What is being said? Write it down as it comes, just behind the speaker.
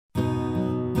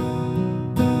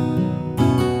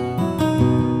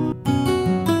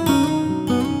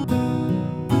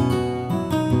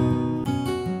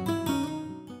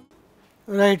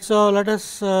Right. So, let us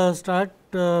start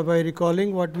by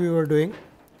recalling what we were doing.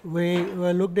 We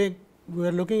were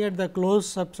looking at the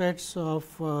closed subsets of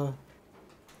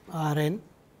R n,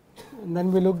 and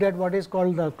then we looked at what is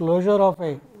called the closure of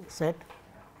a set,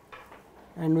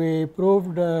 and we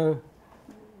proved the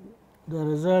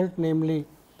result, namely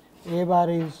A bar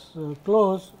is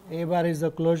closed, A bar is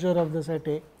the closure of the set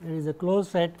A, it is a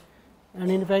closed set, and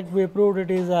in fact, we proved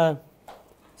it is a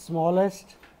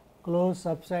smallest closed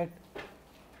subset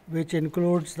which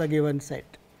includes the given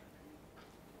set.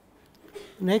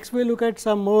 Next, we look at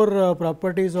some more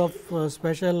properties of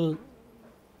special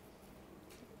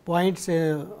points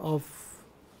of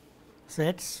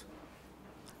sets.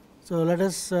 So, let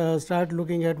us start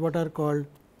looking at what are called.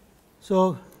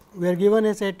 So, we are given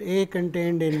a set A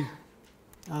contained in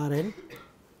R n,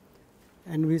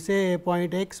 and we say a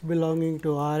point x belonging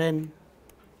to R n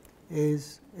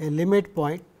is a limit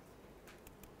point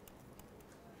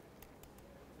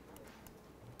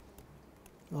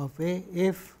of A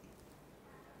if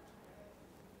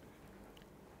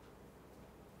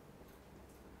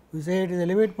we say it is a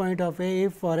limit point of A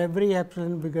if for every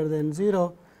epsilon bigger than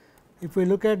 0, if we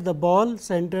look at the ball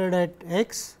centered at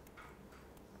x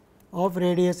of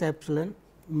radius epsilon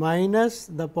minus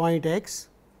the point x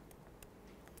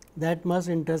that must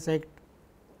intersect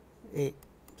A.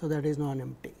 So, that is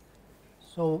non-empty.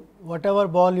 So, whatever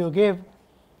ball you give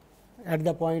at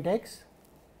the point x,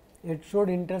 it should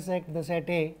intersect the set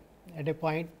A at a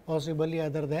point possibly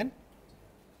other than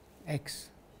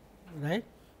x, right,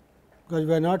 because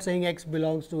we are not saying x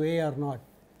belongs to A or not,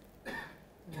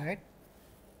 right.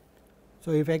 So,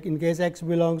 if in case x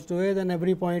belongs to A, then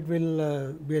every point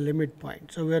will be a limit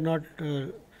point. So, we are not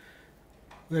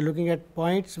we are looking at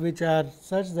points which are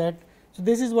such that. So,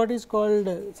 this is what is called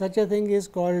such a thing is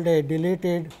called a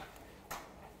deleted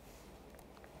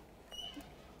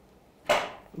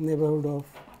neighborhood of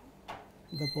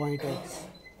the point x.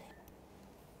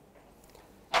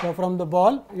 So, from the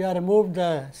ball you have removed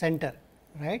the center,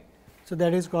 right. So,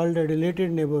 that is called a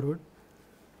deleted neighborhood.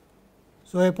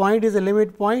 So, a point is a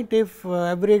limit point if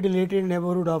every deleted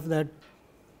neighborhood of that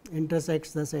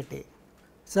intersects the set A.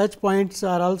 Such points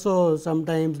are also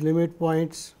sometimes limit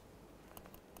points.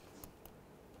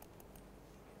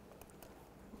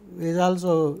 Is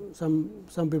also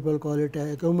some people call it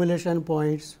accumulation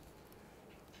points.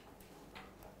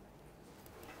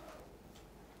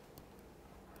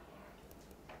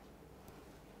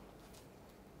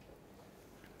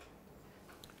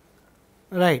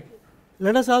 Right.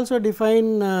 Let us also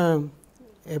define a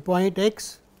point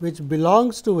x which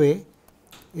belongs to A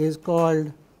is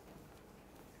called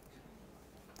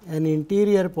an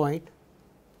interior point.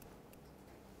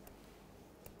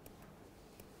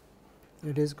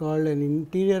 It is called an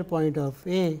interior point of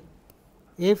A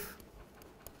if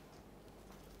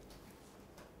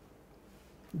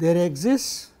there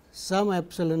exists some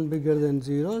epsilon bigger than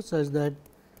 0, such that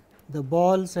the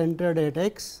ball centered at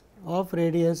x of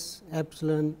radius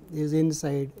epsilon is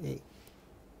inside A.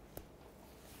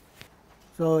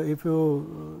 So, if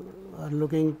you are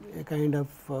looking a kind of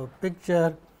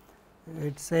picture,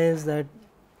 it says that.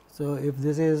 So, if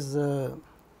this is a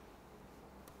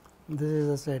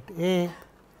set A,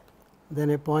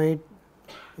 then a point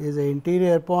is an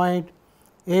interior point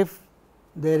if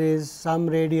there is some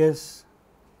radius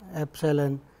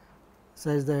epsilon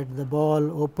such that the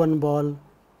ball open ball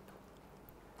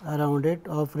around it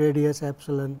of radius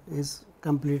epsilon is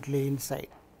completely inside.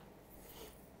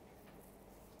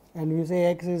 And we say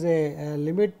x is a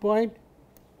limit point.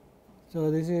 So,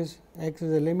 this is x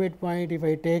is a limit point if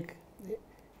I take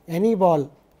any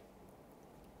ball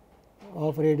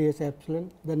of radius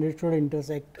epsilon, then it should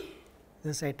intersect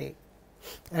the set A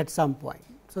at some point.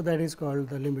 So, that is called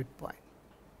the limit point.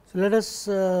 So, let us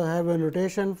have a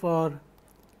notation for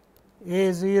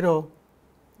A 0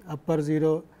 upper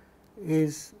 0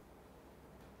 is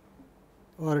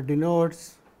or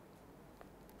denotes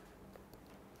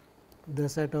the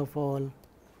set of all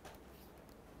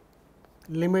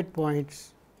limit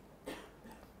points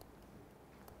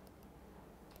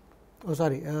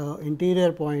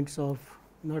interior points of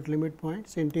not limit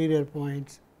points, interior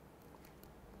points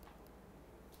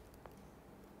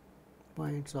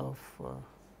of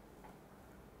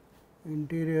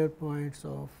interior points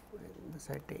of the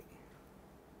set A.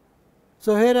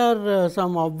 So, here are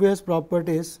some obvious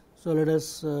properties. So, let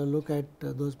us look at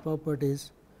those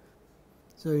properties.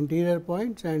 So, interior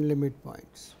points and limit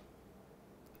points.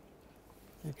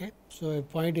 Okay. So, a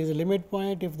point is a limit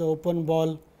point if the open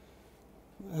ball,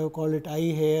 I will call it I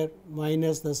here,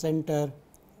 minus the center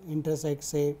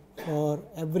intersects A for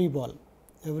every ball,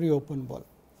 every open ball,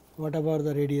 whatever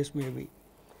the radius may be.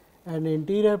 And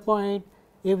interior point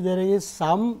if there is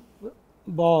some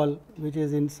ball which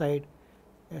is inside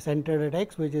centered at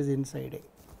x which is inside A.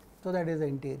 So, that is the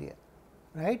interior,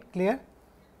 right, clear.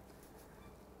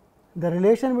 The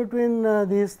relation between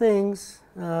these things,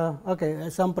 okay,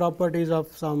 some properties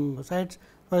of some sets.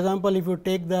 For example, if you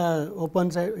take the open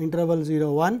set interval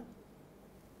 0 1,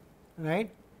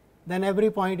 right, then every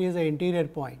point is an interior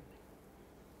point,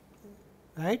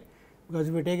 right, because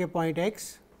if you take a point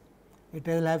x, it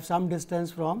will have some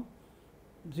distance from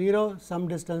 0, some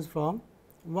distance from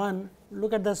 1,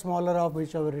 look at the smaller of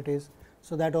whichever it is.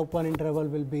 So, that open interval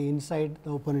will be inside the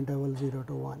open interval 0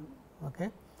 to 1. Okay.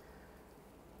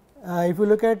 If you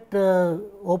look at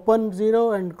open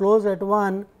 0 and close at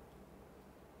 1,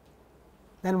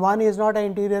 then 1 is not an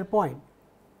interior point,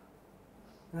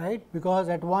 right, because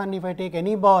at 1 if I take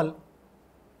any ball,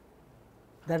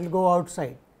 that will go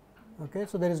outside. Okay.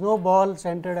 So, there is no ball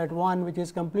centered at 1 which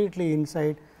is completely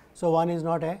inside. So, 1 is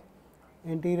not a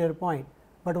interior point,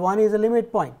 but 1 is a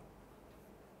limit point,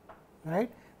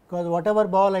 right, because whatever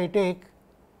ball I take,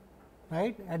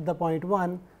 right, at the point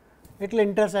 1, it will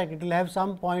intersect, it will have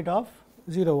some point of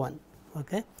 0 1.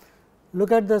 Okay.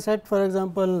 Look at the set, for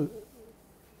example,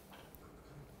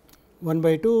 1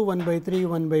 by 2, 1 by 3,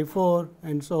 1 by 4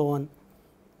 and so on,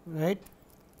 right.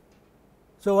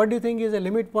 So, what do you think is the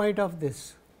limit point of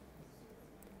this?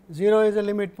 0 is a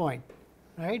limit point,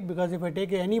 right, because if I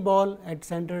take any ball at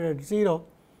center at 0,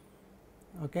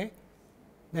 okay,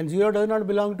 then 0 does not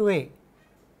belong to A,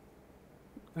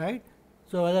 right.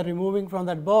 So, whether removing from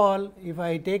that ball, if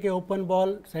I take a open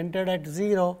ball centered at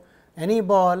 0, any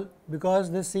ball,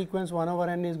 because this sequence 1 over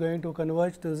n is going to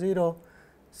converge to 0.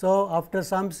 So, after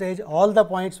some stage all the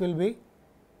points will be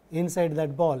inside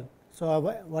that ball. So,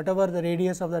 whatever the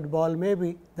radius of that ball may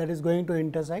be, that is going to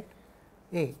intersect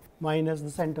A minus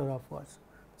the center of course.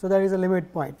 So, that is a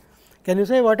limit point. Can you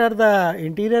say what are the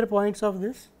interior points of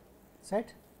this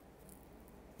set?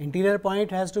 Interior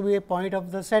point has to be a point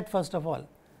of the set first of all.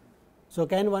 So,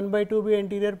 can 1 by 2 be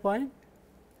interior point?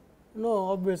 No,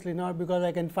 obviously not, because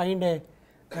I can find a,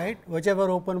 right, whichever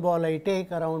open ball I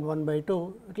take around 1 by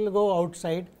 2, it will go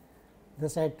outside the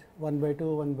set 1 by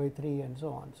 2, 1 by 3 and so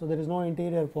on. So, there is no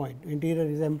interior point, interior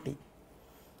is empty.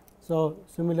 So,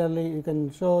 similarly, you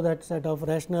can show that set of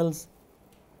rationals,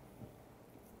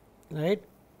 right,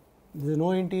 there is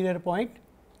no interior point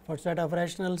for set of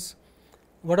rationals.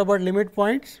 What about limit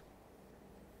points?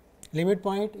 Limit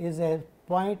point is a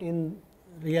point in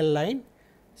real line,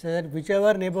 so that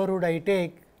whichever neighborhood I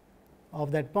take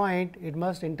of that point, it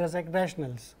must intersect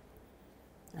rationals,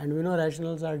 and we know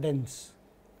rationals are dense,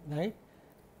 right.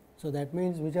 So, that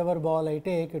means whichever ball I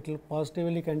take, it will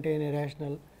positively contain a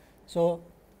rational. So,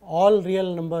 all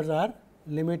real numbers are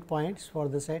limit points for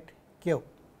the set Q.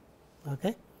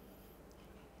 Okay.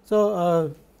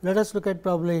 So, let us look at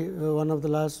probably one of the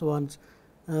last ones.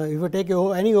 If you take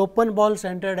any open ball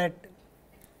centered at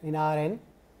in R n,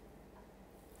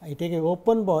 I take an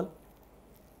open ball,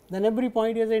 then every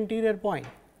point is an interior point,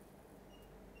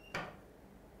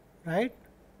 right.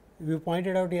 We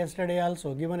pointed out yesterday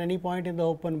also, given any point in the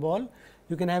open ball,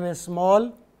 you can have a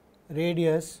small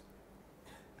radius.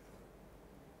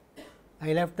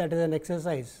 I left that as an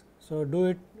exercise. So, do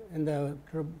it in the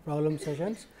problem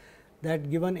sessions,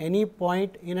 that given any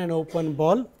point in an open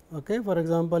ball. Okay. For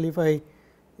example, if I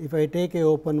take a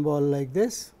open ball like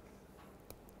this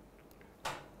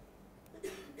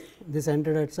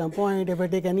entered at some point, if I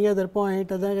take any other point,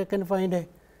 then I can find a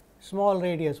small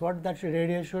radius. What that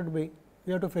radius should be,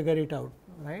 you have to figure it out,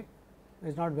 right. It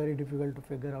is not very difficult to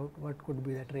figure out what could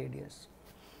be that radius.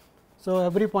 So,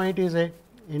 every point is a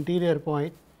interior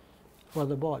point for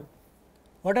the ball.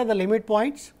 What are the limit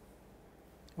points?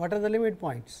 What are the limit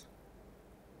points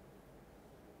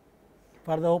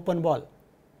for the open ball?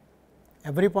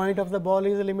 Every point of the ball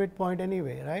is a limit point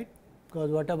anyway, right, because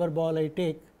whatever ball I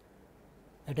take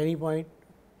at any point,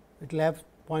 it will have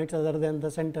points other than the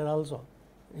center also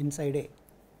inside A,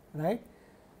 right.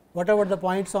 What about the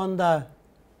points on the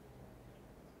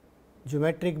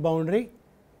geometric boundary?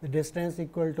 The distance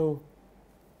equal to,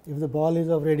 if the ball is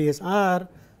of radius r,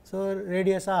 so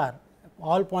radius r,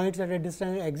 all points at a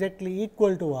distance exactly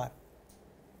equal to r,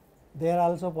 they are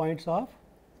also points of,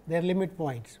 they are limit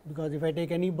points, because if I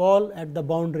take any ball at the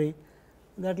boundary,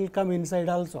 that will come inside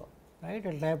also, right,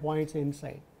 it will have points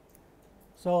inside.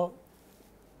 So,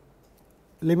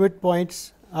 limit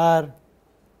points are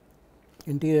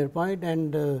interior point,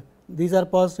 and these are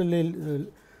positively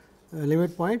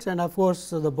limit points, and of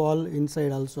course, the ball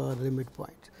inside also are limit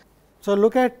points. So,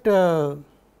 look at the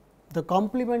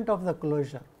complement of the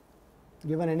closure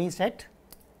given any set.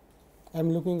 I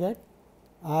am looking at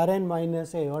R n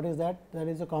minus A. What is that? That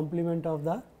is the complement of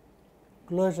the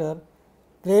closure.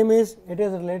 Claim is it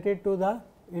is related to the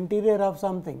interior of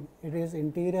something, it is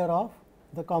interior of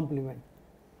the complement.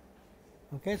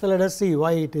 Okay. So, let us see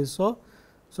why it is so.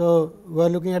 So, we are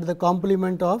looking at the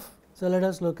complement of. So, let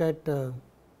us look at.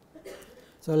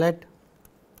 So, let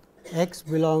x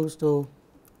belongs to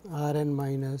R n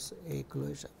minus a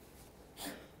closure.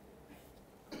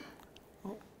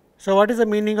 So, what is the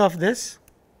meaning of this?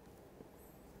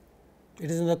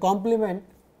 It is in the complement,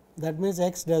 that means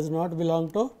x does not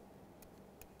belong to,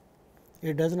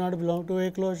 it does not belong to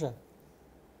a closure,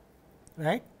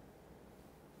 right.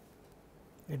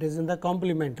 It is in the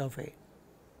complement of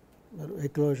a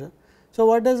closure. So,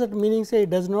 what does that meaning say? It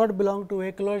does not belong to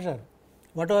a closure.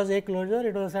 What was a closure?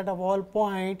 It was a set of all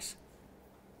points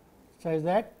such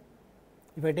that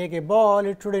if I take a ball,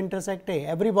 it should intersect A,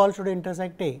 every ball should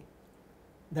intersect A,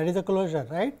 that is a closure,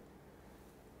 right.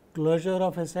 Closure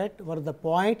of a set were the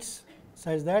points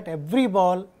such that every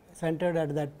ball centered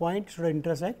at that point should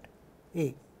intersect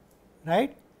A,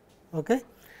 right. Okay.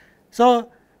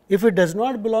 So, if it does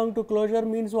not belong to closure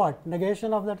means what?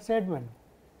 Negation of that statement.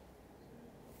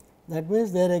 That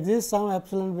means, there exists some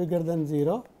epsilon bigger than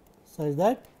 0 such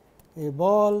that a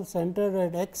ball centered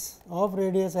at x of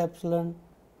radius epsilon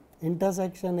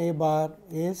intersection A bar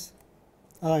is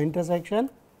intersection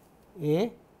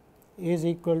A is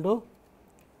equal to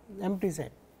empty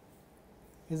set.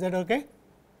 Is that okay?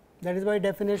 That is by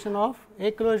definition of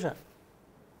a closure.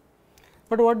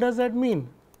 But what does that mean?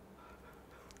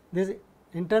 This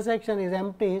intersection is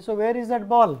empty. So, where is that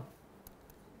ball?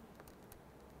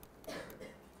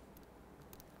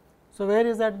 So, where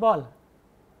is that ball?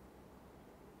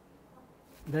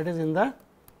 That is in the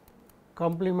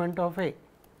complement of A.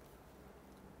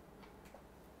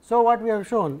 So, what we have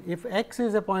shown, if x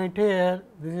is a point here,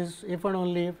 this is if and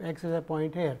only if x is a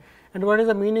point here. And what is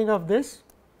the meaning of this?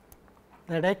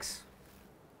 That x,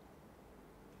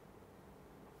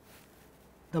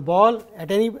 the ball at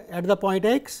the point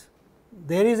x,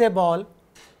 there is a ball,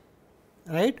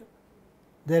 right.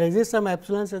 There exists some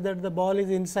epsilon so that the ball is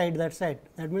inside that set.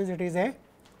 That means, it is a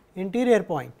interior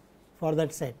point for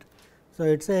that set. So,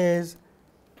 it says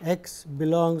x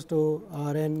belongs to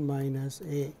R n minus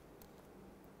a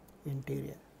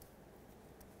interior.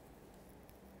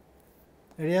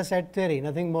 It is a set theory,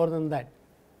 nothing more than that.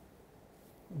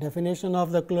 Definition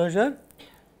of the closure.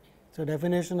 So,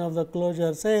 definition of the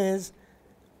closure says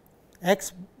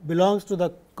x belongs to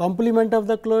the complement of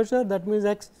the closure, that means,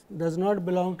 x does not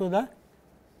belong to the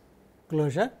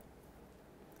closure.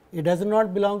 It does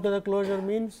not belong to the closure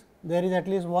means, there is at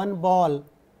least one ball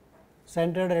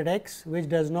centered at x which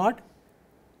does not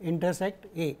intersect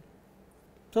A.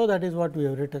 So, that is what we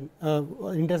have written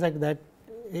intersect that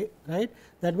A, right.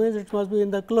 That means, it must be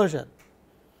in the closure,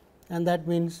 and that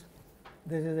means,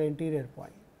 this is the interior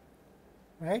point,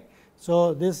 right.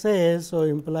 So, this says, so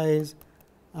implies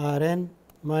R n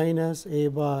minus a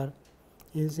bar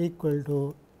is equal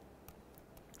to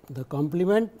the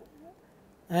complement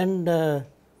and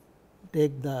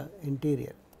take the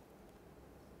interior.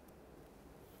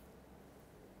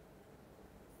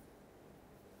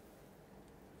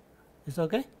 Is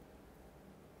okay?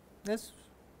 Yes,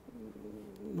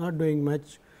 not doing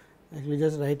much, actually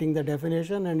just writing the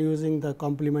definition and using the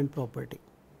complement property.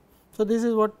 So, this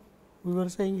is what we were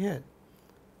saying here.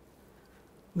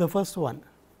 The first one,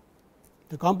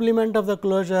 the complement of the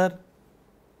closure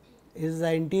is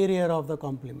the interior of the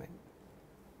complement.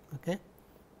 Okay.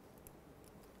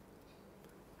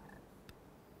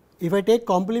 If I take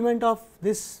complement of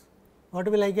this, what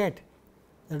will I get?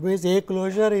 That means, A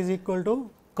closure is equal to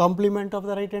complement of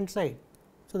the right hand side.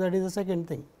 So, that is the second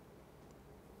thing.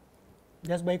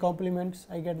 Just by complements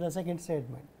I get the second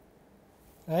statement,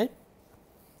 right.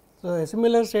 So, a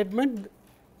similar statement,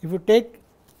 if you take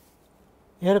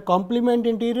here complement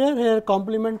interior, here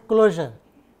complement closure,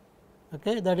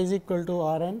 okay, that is equal to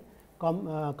R n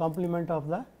complement of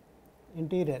the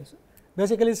interior.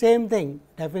 Basically same thing,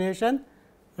 definition,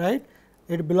 right.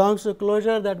 It belongs to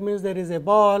closure, that means, there is a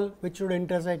ball which should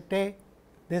intersect A,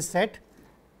 this set,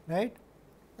 right,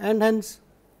 and hence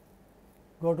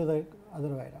go to the other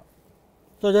way around.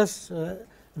 So, just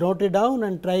note it down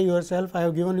and try yourself. I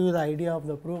have given you the idea of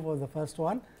the proof of the first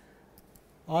one,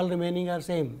 all remaining are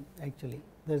same actually,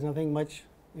 there is nothing much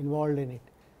involved in it,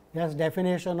 just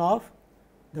definition of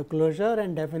the closure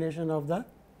and definition of the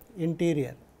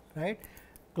interior, right.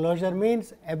 Closure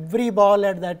means every ball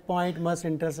at that point must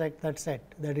intersect that set,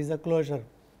 that is the closure,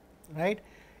 right.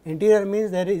 Interior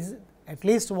means there is at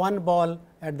least one ball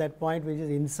at that point which is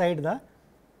inside the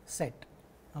set.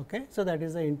 Okay. So, that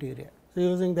is the interior. So,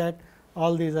 using that,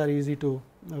 all these are easy to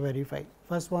verify.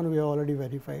 First one we have already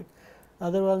verified,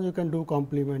 other ones you can do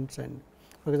complements and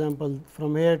For example,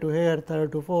 from here to here,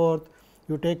 third to fourth,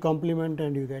 you take complement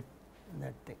and you get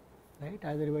that thing, right,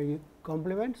 either by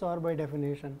complements or by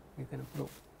definition you can prove.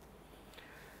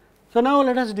 So, now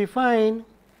let us define,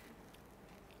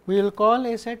 we will call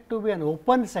a set to be an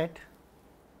open set.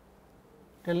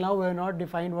 Till now we have not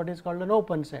defined what is called an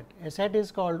open set. A set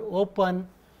is called open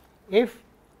if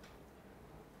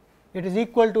it is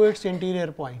equal to its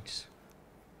interior points.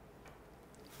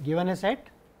 Given a set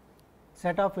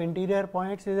of interior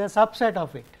points is a subset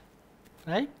of it,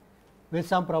 right, with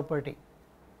some property.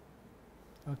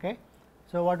 Okay.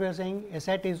 So, what we are saying, a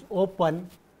set is open,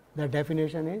 the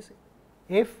definition is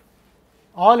if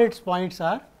all its points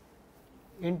are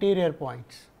interior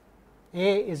points,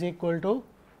 A is equal to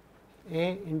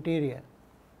A interior,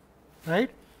 right.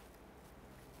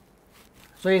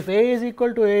 So, if A is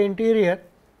equal to A interior,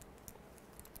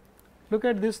 look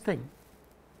at this thing,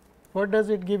 what does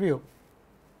it give you?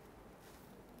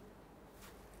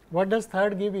 What does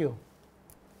third give you?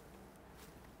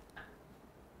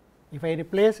 If I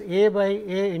replace A by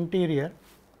A interior,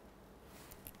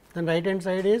 then right hand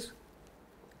side is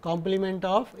complement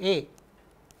of A,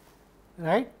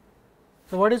 right.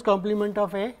 So, what is complement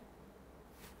of A?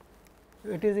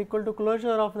 It is equal to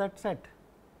closure of that set.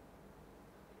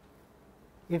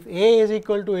 If A is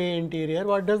equal to A interior,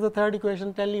 what does the third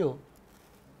equation tell you?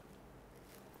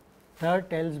 Third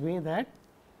tells me that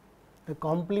the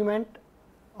complement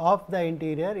of the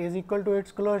interior is equal to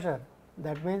its closure.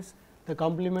 That means, the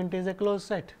complement is a closed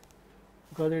set,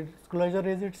 because its closure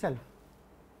is itself.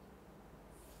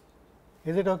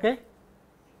 Is it okay?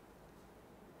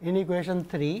 In equation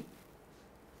 3,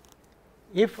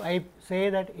 if I say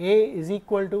that A is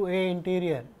equal to A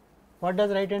interior, what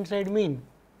does right hand side mean?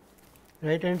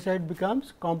 Right hand side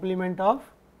becomes complement of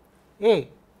A.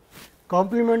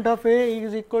 Complement of A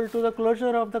is equal to the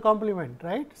closure of the complement,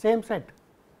 right, same set.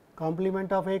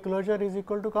 Complement of A closure is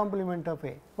equal to complement of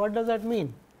A. What does that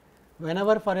mean?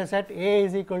 Whenever for a set A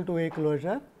is equal to A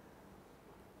closure,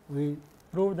 we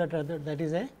prove that that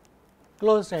is a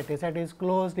closed set. A set is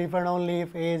closed if and only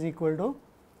if A is equal to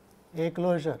A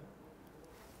closure.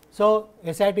 So,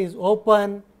 a set is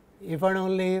open if and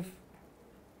only if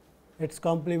its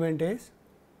complement is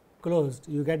closed,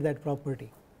 you get that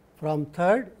property. From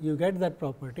third, you get that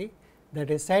property that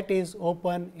a set is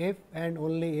open if and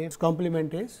only if its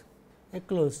complement is a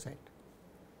closed set.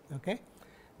 Okay.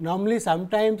 Normally,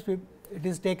 sometimes it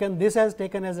is taken, this has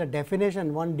taken as a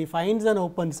definition, one defines an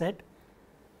open set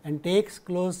and takes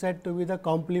closed set to be the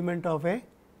complement of a,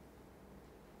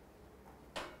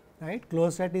 right.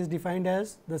 Closed set is defined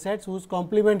as the sets whose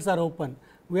complements are open.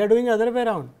 We are doing other way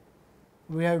around.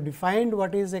 We have defined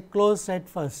what is a closed set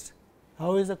first.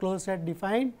 How is a closed set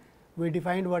defined? We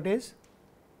defined what is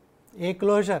A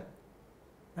closure,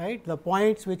 right, the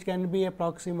points which can be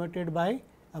approximated by,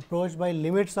 approached by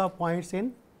limits of points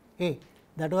in A,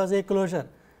 that was A closure.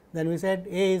 Then we said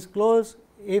A is closed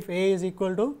if A is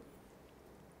equal to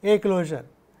A closure,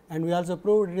 and we also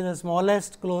proved it is the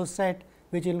smallest closed set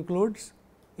which includes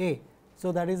A.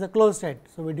 So, that is a closed set.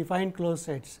 So, we defined closed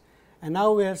sets, and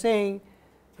now we are saying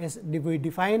we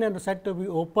define a set to be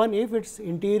open if its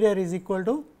interior is equal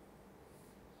to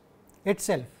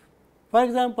itself. For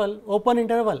example, open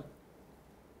interval.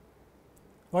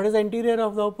 What is the interior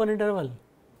of the open interval?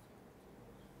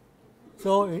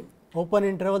 So, open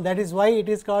interval, that is why it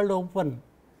is called open.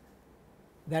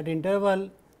 That interval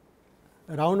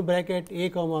round bracket A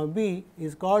comma B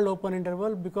is called open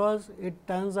interval because it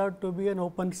turns out to be an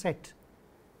open set,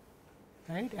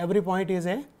 right. Every point is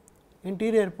a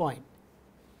interior point.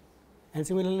 And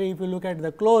similarly, if you look at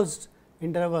the closed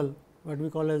interval, what we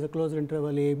call as the closed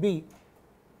interval A B,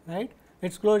 right,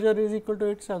 its closure is equal to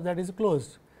itself, that is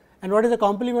closed. And what is the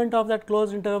complement of that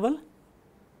closed interval?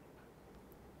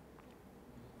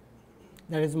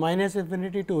 That is minus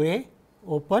infinity to A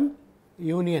open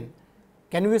union.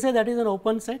 Can we say that is an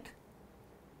open set?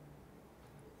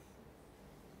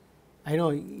 I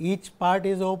know each part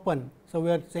is open. So,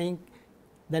 we are saying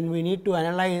then we need to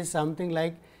analyze something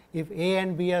like, if A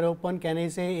and B are open, can I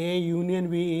say A union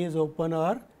B is open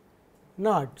or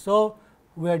not? So,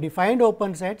 we have defined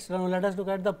open sets. Now, let us look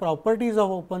at the properties of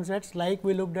open sets like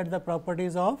we looked at the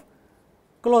properties of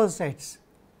closed sets,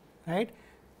 right.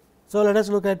 So, let us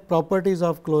look at properties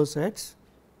of closed sets.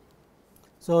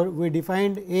 So, we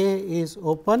defined A is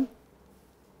open,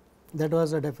 that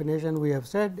was the definition we have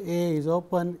said. A is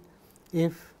open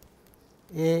if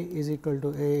A is equal to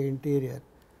A interior,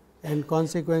 and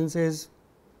consequences.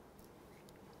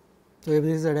 So, if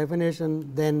this is a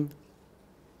definition, then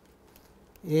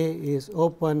A is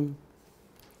open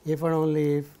if and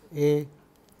only if A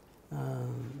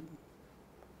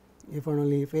if and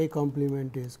only if A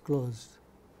complement is closed.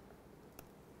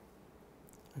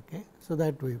 Okay. So,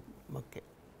 that we okay.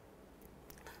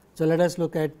 So, let us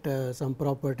look at some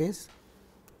properties.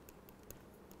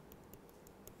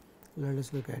 Let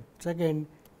us look at second,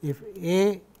 if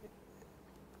A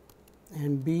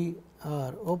and B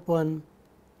are open,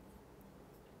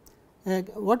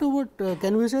 what about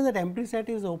can we say that empty set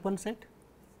is open set?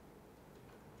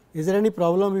 Is there any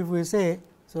problem if we say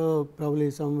so? Probably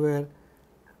somewhere.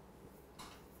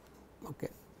 Okay.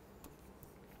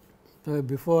 So,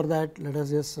 before that let us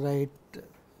just write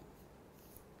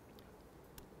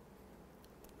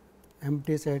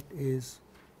empty set is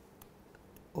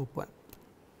open.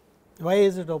 Why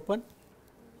is it open?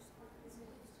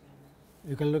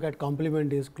 You can look at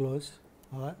complement is closed,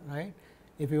 right.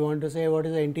 If you want to say what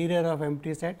is the interior of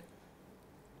empty set,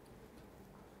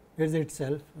 it is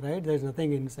itself, right, there is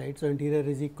nothing inside. So, interior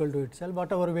is equal to itself,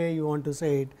 whatever way you want to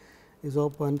say it is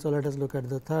open. So, let us look at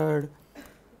the third,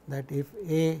 that if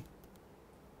A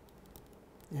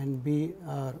and B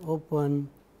are open,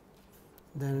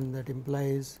 then that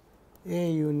implies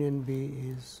A union B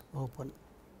is open.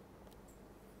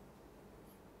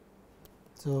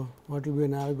 So, what will be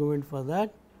an argument for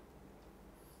that?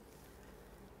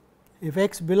 If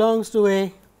X belongs to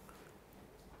A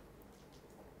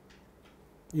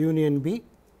union B,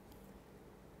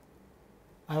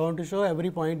 I want to show every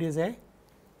point is a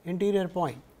interior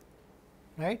point,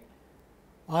 right.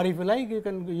 Or if you like, you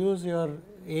can use your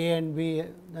A and B,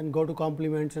 then go to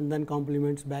complements and then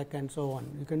complements back and so on.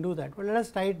 You can do that, but let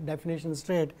us write definition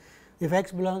straight. If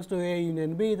X belongs to A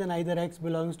union B, then either X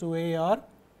belongs to A or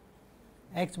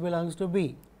X belongs to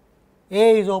B.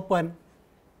 A is open,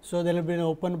 so there will be an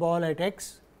open ball at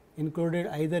X included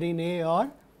either in A or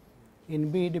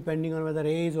in B, depending on whether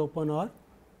A is open or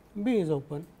B is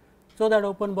open. So, that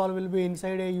open ball will be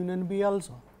inside A union B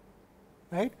also,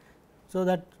 right. So,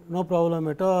 that no problem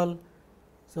at all.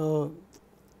 So,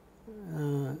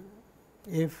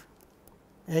 if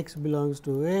X belongs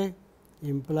to A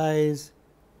implies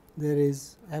there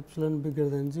is epsilon bigger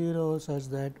than 0, such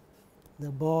that the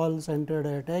ball centered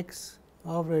at X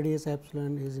of radius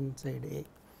epsilon is inside A,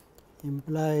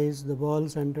 implies the ball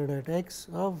centered at X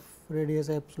of radius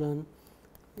epsilon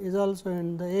is also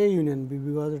in the A union B,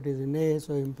 because it is in A.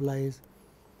 So, implies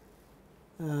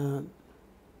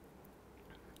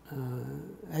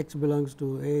X belongs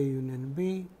to A union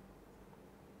B,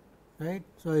 right.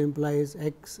 So, implies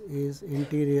X is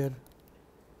interior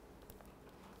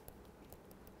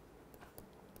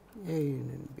A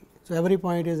union B. So, every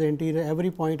point is interior,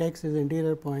 every point X is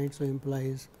interior point. So,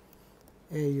 implies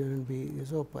A union B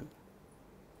is open,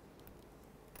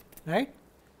 right,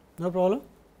 no problem.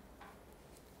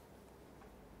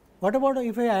 What about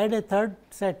if I add a third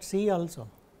set C also?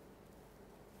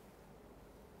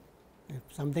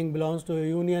 If something belongs to a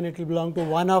union, it will belong to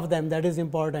one of them, that is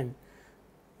important,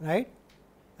 right,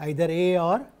 either A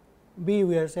or B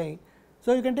we are saying.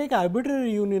 So, you can take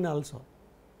arbitrary union also,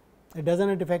 it does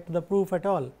not affect the proof at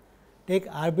all. Take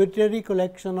arbitrary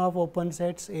collection of open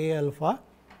sets A alpha,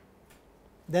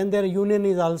 then their union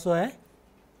is also a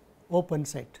open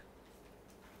set,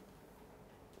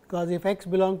 because if X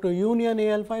belongs to union A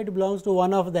alpha, it belongs to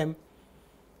one of them,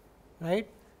 right,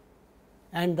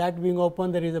 and that being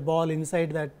open, there is a ball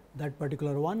inside that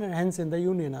particular one, and hence in the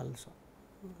union also,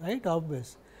 right,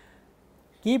 obvious.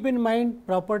 Keep in mind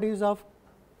properties of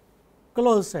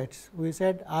closed sets. We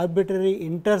said arbitrary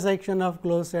intersection of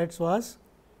closed sets was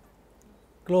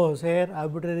closed, here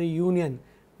arbitrary union,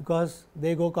 because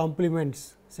they go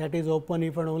complements, set is open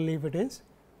if and only if it is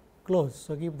closed.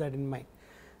 So, keep that in mind.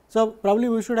 So, probably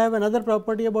we should have another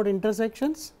property about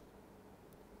intersections.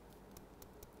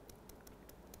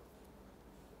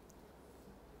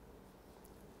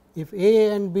 If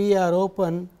A and B are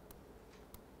open,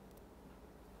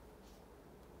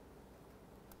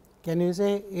 can you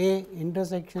say A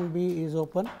intersection B is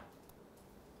open?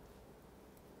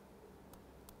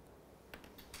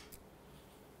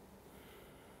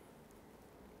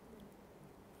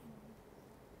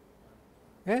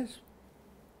 Yes,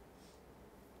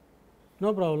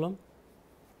 no problem.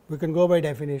 We can go by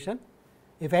definition.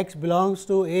 If X belongs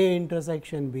to A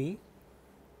intersection B,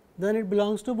 then it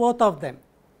belongs to both of them,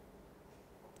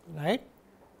 right.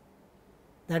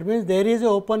 That means, there is a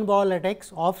open ball at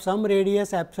X of some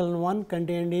radius epsilon 1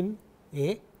 contained in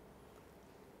A,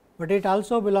 but it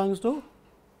also belongs to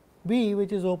B,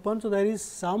 which is open. So, there is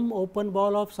some open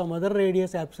ball of some other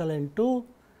radius epsilon 2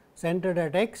 centered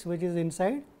at X, which is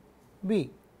inside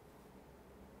B.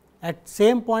 At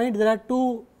same point, there are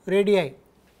two radii,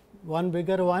 one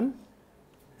bigger, one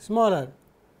smaller.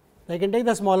 I can take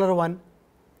the smaller one,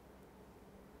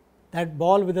 that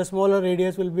ball with the smaller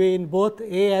radius will be in both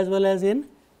A as well as in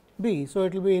B. So,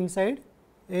 it will be inside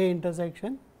A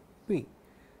intersection B.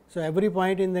 So, every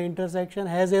point in the intersection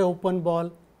has a open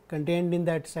ball contained in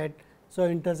that set. So,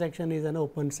 intersection is an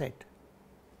open set.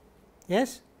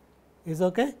 Yes, is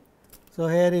okay. So,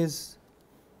 here is,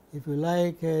 if you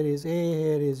like, here is A,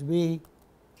 here is B,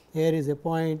 here is a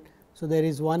point. So, there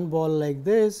is one ball like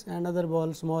this, another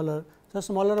ball smaller. So,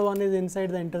 smaller one is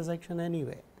inside the intersection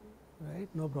anyway, right,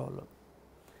 no problem.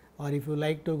 Or if you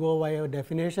like to go by a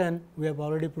definition, we have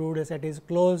already proved a set is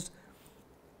closed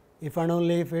if and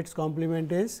only if its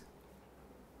complement is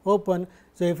open.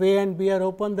 So, if A and B are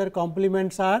open, their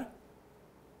complements are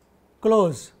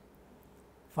closed.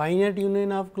 Finite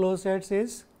union of closed sets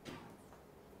is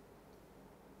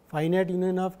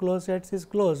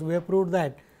closed. We have proved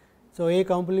that. So, A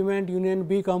complement union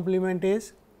B complement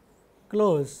is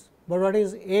closed. But what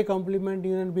is A complement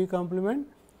union B complement?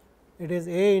 It is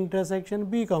A intersection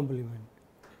B complement.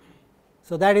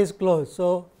 So, that is closed.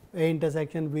 So, A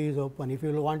intersection B is open. If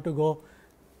you want to go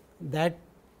that,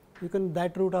 you can,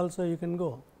 that route also you can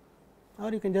go,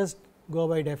 or you can just go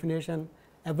by definition.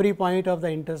 Every point of the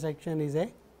intersection is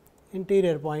a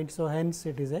interior point. So, hence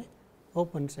it is a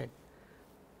open set.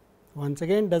 Once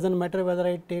again, does not matter whether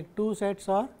I take 2 sets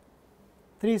or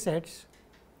 3 sets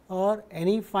or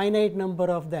any finite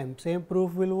number of them, same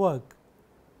proof will work,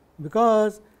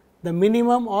 because the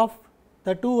minimum of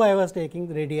the 2 I was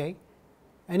taking radii,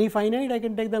 any finite I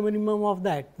can take the minimum of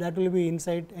that will be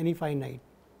inside any finite.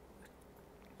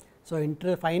 So,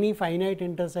 finite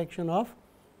intersection of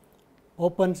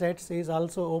open sets is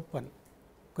also open.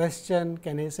 Question,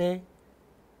 can I say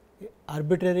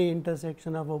arbitrary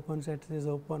intersection of open sets is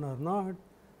open or not?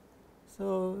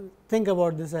 So, think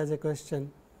about this as a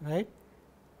question, right.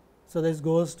 So, this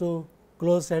goes to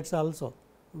closed sets also.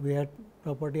 We had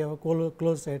property of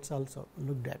closed sets also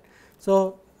looked at.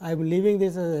 So, I am leaving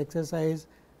this as an exercise.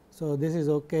 So, this is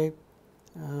okay.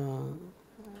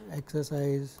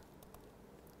 Exercise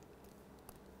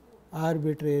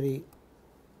arbitrary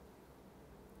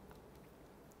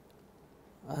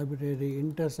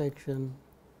intersection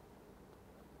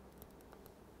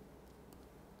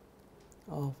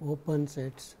of open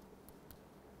sets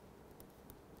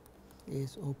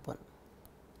is open.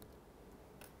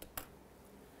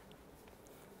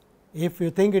 If you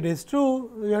think it is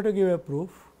true, you have to give a proof.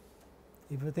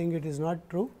 If you think it is not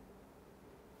true,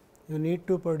 you need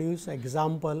to produce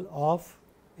example of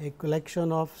a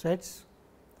collection of sets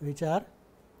which are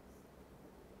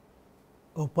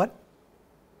open,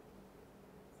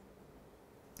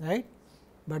 right,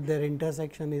 but their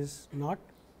intersection is not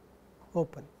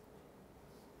open,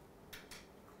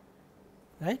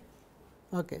 right.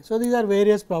 Okay. So, these are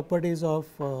various properties of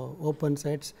open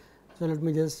sets. So, let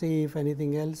me just see if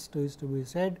anything else is to be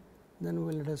said, then we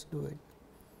will let us do it.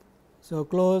 So,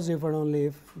 close if and only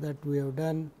if, that we have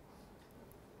done.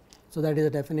 So, that is a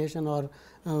definition, or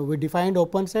we defined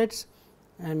open sets,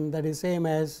 and that is same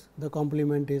as the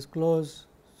complement is closed.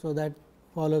 So, that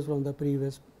follows from the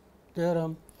previous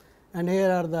theorem, and here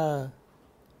are the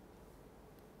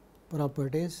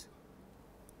properties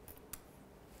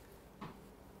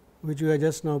which we have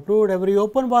just now proved. Every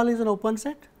open ball is an open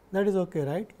set, that is okay,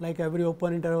 right, like every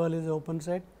open interval is an open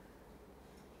set,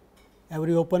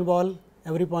 every open ball,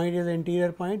 every point is an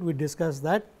interior point, we discussed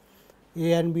that.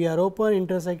 A and B are open,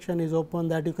 intersection is open,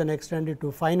 that you can extend it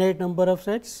to finite number of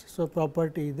sets. So,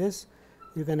 property this,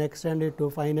 you can extend it to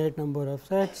finite number of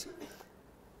sets.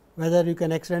 Whether you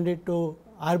can extend it to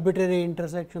arbitrary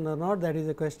intersection or not, that is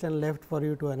a question left for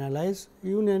you to analyze.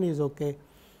 Union is okay,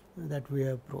 that we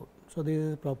have proved. So,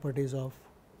 these are properties of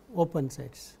open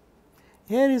sets.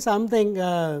 Here is something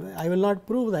I will not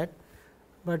prove that,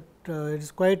 but it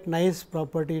is quite nice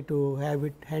property to have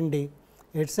it handy.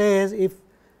 It says if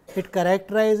it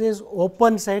characterizes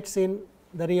open sets in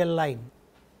the real line.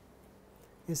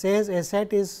 It says a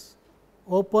set is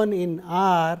open in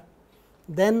R,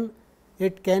 then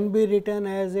it can be written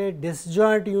as a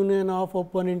disjoint union of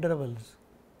open intervals.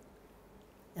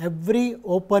 Every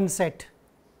open set,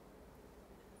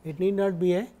 it need not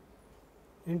be a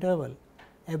interval,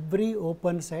 every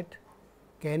open set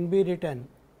can be written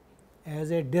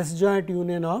as a disjoint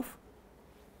union of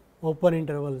open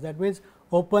intervals. That means,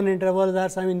 open intervals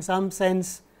are in some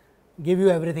sense give you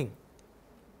everything,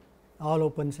 all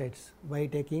open sets, by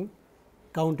taking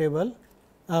countable,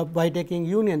 by taking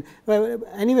union. Well,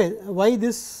 anyway, why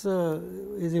this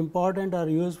is important or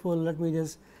useful, let me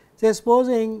just say,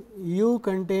 supposing U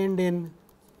contained in,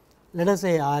 let us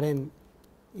say R n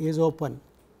is open.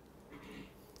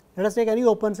 Let us take any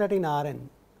open set in R n.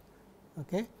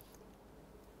 Okay.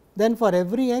 Then for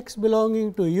every x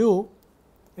belonging to U,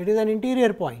 it is an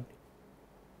interior point.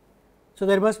 So,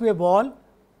 there must be a ball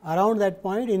around that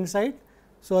point inside.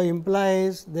 So,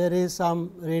 implies there is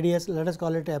some radius, let us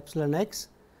call it epsilon x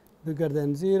bigger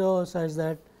than 0, such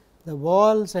that the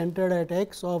ball centered at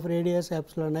x of radius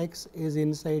epsilon x is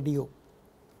inside u.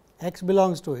 X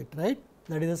belongs to it, right,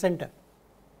 that is the center.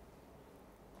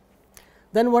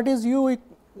 Then what is u,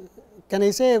 can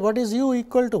I say what is u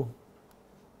equal to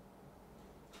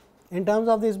in terms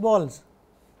of these balls?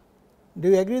 Do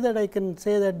you agree that I can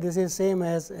say that this is same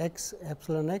as x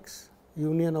epsilon x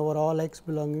union over all x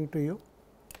belonging to u?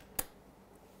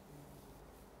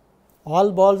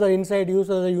 All balls are inside u,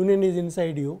 so the union is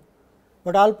inside u,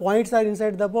 but all points are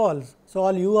inside the balls. So,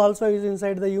 all u also is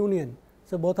inside the union.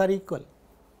 So, both are equal.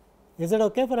 Is it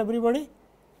okay for everybody?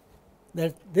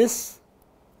 That this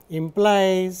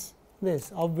implies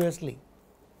this obviously,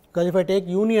 because if I take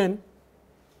union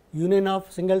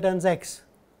of singletons x,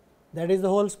 that is the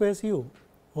whole space u,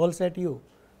 whole set u.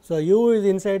 So, u is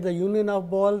inside the union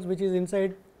of balls, which is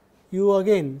inside u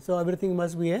again. So, everything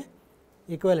must be a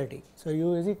equality. So,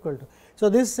 u is equal to. So,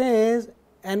 this says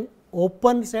an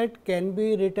open set can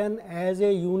be written as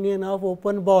a union of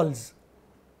open balls.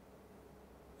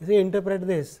 You see, interpret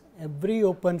this, every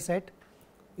open set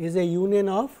is a union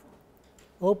of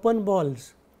open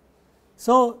balls.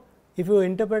 So, if you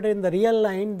interpret in the real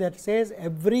line, that says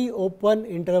every open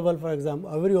interval, for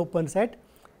example, every open set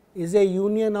is a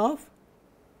union of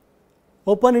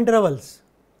open intervals,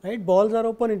 right, balls are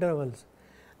open intervals.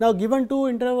 Now, given two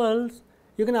intervals,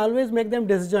 you can always make them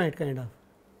disjoint kind of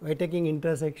by taking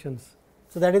intersections.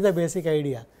 So, that is the basic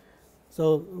idea.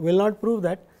 So, we will not prove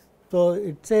that. So,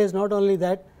 it says not only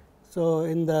that. So,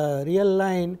 in the real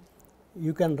line,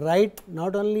 you can write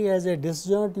not only as a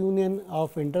disjoint union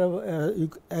of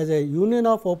as a union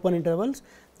of open intervals,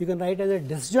 you can write as a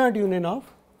disjoint union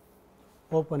of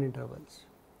open intervals.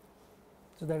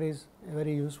 So, that is a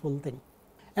very useful thing.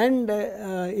 And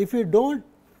if you do not,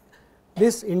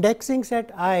 this indexing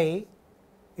set I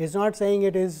is not saying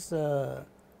it is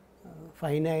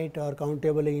finite or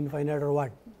countably infinite or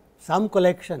what, some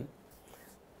collection.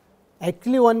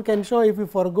 Actually, one can show if you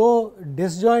forego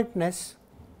disjointness,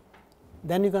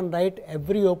 then you can write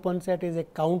every open set is a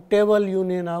countable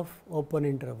union of open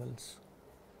intervals,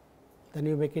 then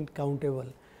you make it countable.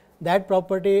 That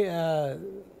property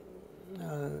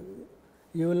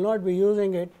you will not be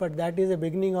using it, but that is a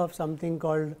beginning of something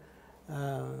called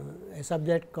a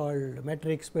subject called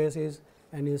metric spaces,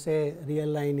 and you say real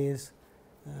line is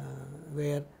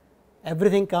where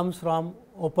everything comes from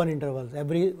open intervals,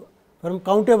 from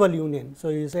countable union. So,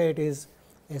 you say it is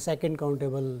a second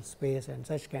countable space and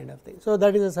such kind of thing. So,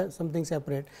 that is something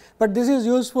separate, but this is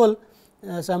useful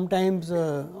sometimes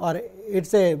or it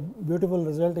is a beautiful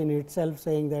result in itself,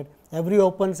 saying that every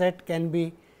open set can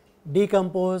be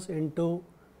decomposed into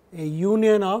a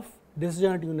union of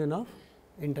disjoint union of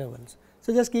intervals.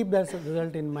 So, just keep that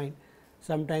result in mind,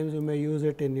 sometimes you may use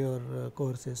it in your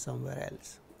courses somewhere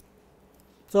else.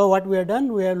 So, what we have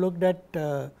done? We have looked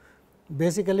at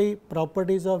basically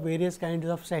properties of various kinds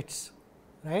of sets,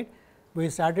 right. We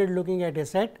started looking at a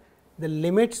set, the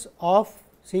limits of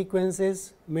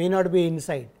sequences may not be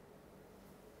inside,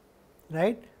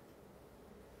 right.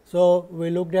 So, we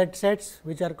looked at sets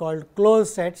which are called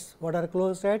closed sets. What are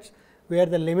closed sets? Where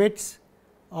the limits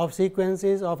of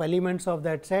sequences of elements of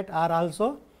that set are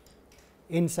also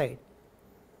inside,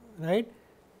 right.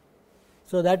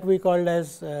 So, that we called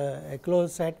as a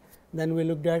closed set. Then we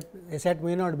looked at a set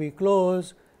may not be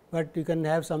closed, but you can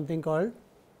have something called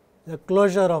the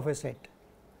closure of a set,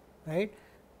 right.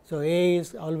 So, A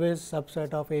is always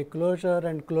subset of a closure,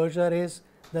 and closure is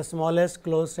the smallest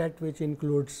closed set which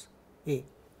includes A,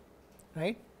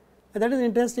 right. And that is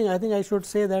interesting. I think I should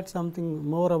say that something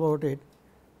more about it.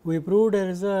 We proved a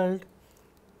result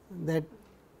that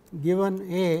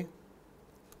given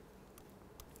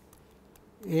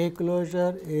A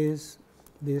closure is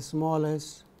the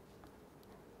smallest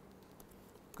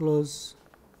closed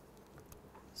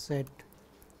set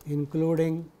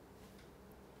including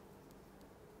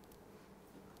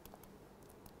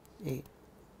A.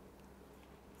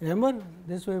 Remember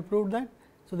this we proved that.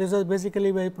 So, this is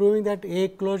basically by proving that A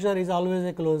closure is always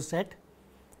a closed set,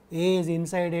 A is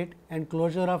inside it and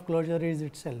closure of closure is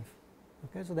itself.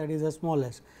 Okay. So, that is the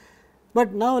smallest.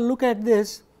 But now, look at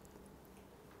this,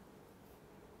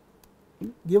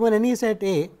 given any set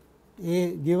A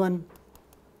given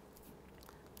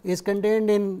is contained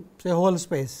in say whole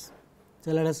space.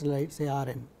 So, let us write say R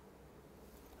n.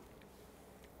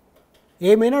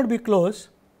 A may not be closed,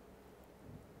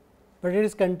 but it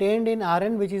is contained in R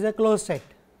n, which is a closed set,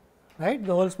 right,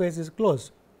 the whole space is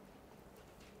closed.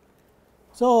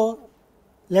 So,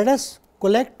 let us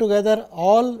collect together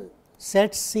all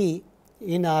sets C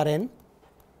in R n,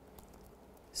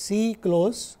 C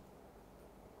close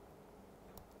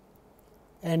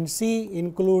and C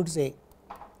includes A.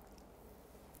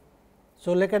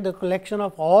 So, look at the collection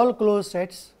of all closed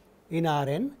sets in R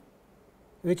n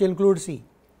which include C.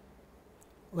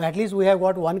 Well, at least we have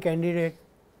got one candidate,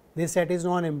 this set is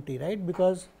non-empty, right,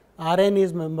 because R n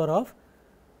is member of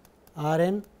R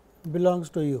n belongs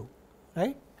to U,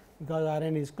 right, because R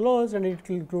n is closed and it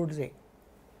includes A.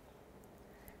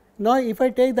 Now, if I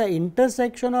take the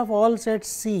intersection of all sets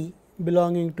C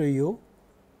belonging to U,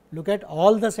 look at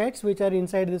all the sets which are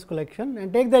inside this collection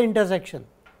and take the intersection.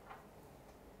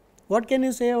 What can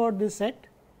you say about this set?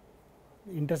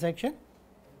 Intersection,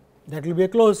 that will be a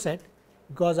closed set,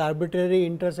 because arbitrary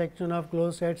intersection of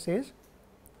closed sets is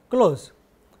closed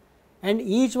and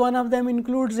each one of them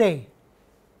includes A.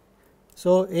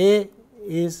 So, A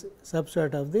is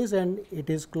subset of this and it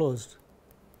is closed,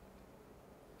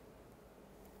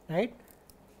 right.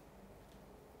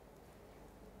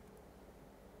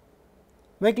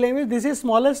 My claim is this is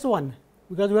smallest one,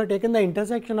 because we have taken the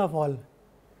intersection of all.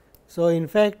 So, in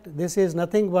fact, this is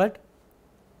nothing but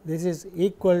this is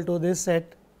equal to this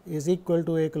set is equal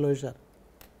to A closure.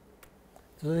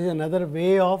 So, this is another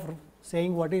way of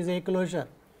saying what is A closure.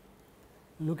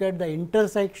 Look at the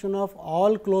intersection of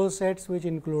all closed sets which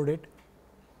include it,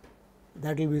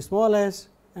 that will be smallest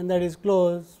and that is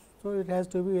closed. So, it has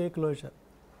to be A closure.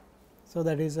 So,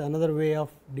 that is another way of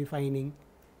defining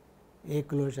A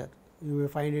closure, you may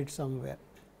find it somewhere.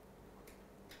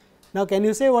 Now, can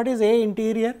you say what is A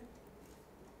interior?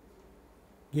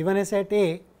 Given a set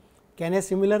A, can a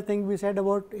similar thing be said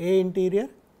about A interior?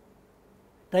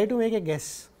 Try to make a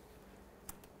guess.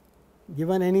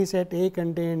 Given any set A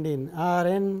contained in R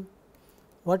n,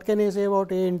 what can you say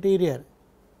about A interior?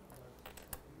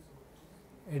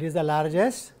 It is the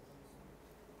largest.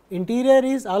 Interior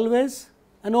is always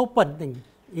an open thing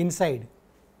inside,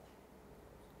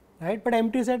 right, but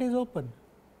empty set is open.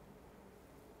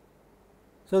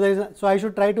 So, there is so I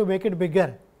should try to make it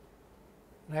bigger,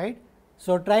 right.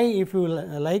 So, try if you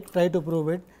like, try to prove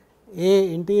it.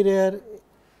 A interior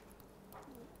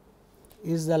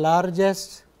is the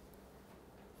largest,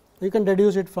 you can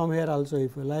deduce it from here also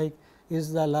if you like,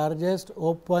 is the largest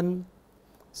open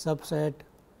subset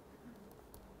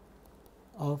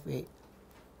of A.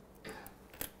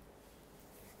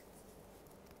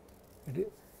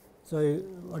 So,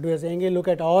 what we are saying is look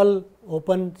at all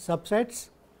open subsets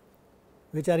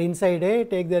which are inside A,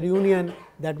 take their union,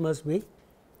 that must be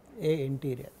A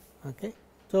interior. Okay.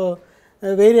 So,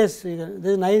 various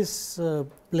there is nice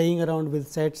playing around with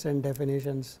sets and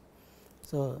definitions.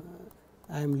 So,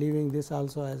 I am leaving this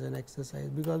also as an exercise,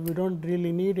 because we do not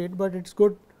really need it, but it is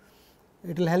good,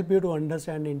 it will help you to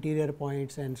understand interior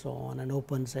points and so on and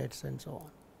open sets and so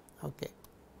on. Okay.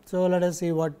 So, let us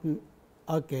see what.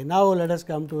 Okay. Now, let us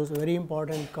come to a very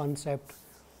important concept.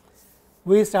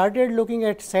 We started looking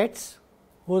at sets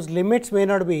whose limits may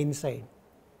not be inside,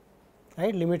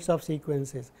 right, limits of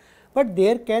sequences, but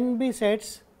there can be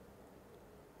sets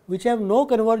which have no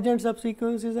convergent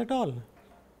subsequences at all.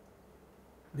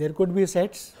 There could be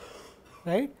sets,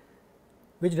 right,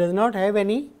 which does not have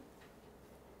any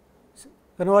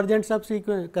convergent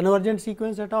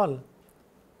sequence at all,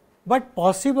 but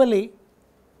possibly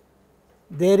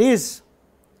there is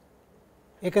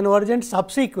a convergent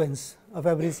subsequence of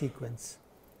every sequence.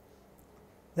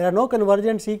 There are no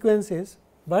convergent sequences,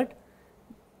 but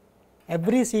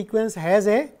every sequence has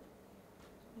a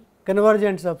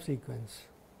convergent subsequence,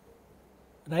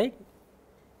 right.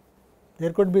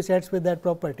 There could be sets with that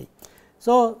property.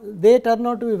 So, they turn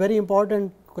out to be very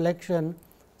important collection.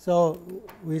 So,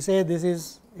 we say this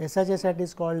is such a set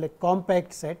is called a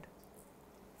compact set.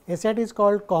 A set is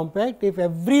called compact if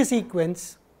every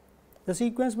sequence, the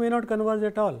sequence may not converge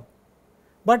at all,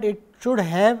 but it should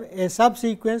have a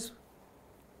subsequence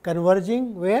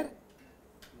converging where,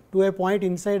 to a point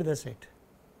inside the set,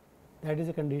 that is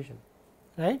a condition,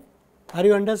 right. Are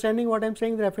you understanding what I am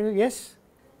saying? The yes,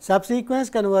 subsequence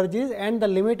converges and the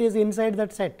limit is inside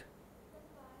that set.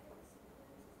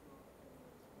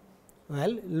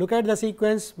 Well, look at the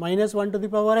sequence minus 1 to the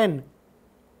power n,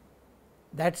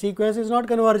 that sequence is not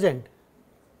convergent.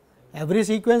 Every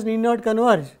sequence need not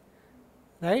converge,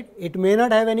 right. It may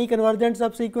not have any convergent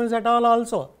subsequence at all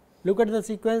also. Look at the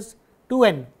sequence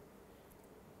 2n,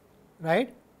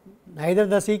 right. Neither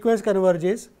the sequence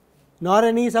converges nor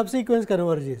any subsequence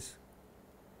converges,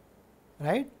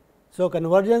 right. So,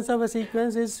 convergence of a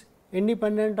sequence is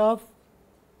independent of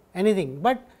anything,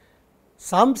 but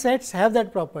some sets have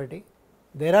that property.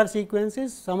 There are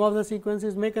sequences, some of the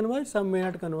sequences may converge, some may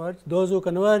not converge. Those who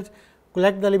converge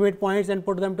collect the limit points and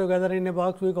put them together in a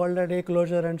box, we call that A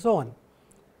closure and so on.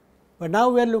 But now,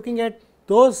 we are looking at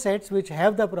those sets which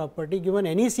have the property given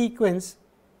any sequence,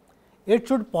 it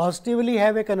should positively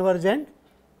have a convergent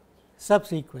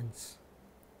subsequence,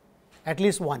 at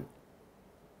least one.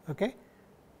 Okay.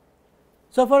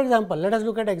 So, for example, let us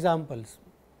look at examples.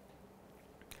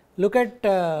 Look at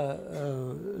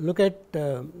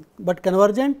but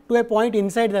convergent to a point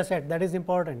inside the set, that is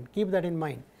important, keep that in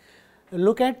mind.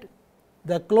 Look at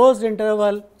the closed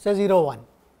interval, say 0 1.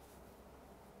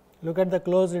 Look at the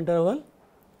closed interval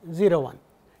 0 1.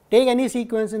 Take any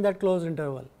sequence in that closed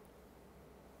interval.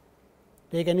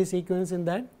 Take any sequence in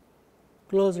that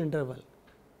closed interval,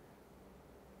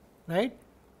 right.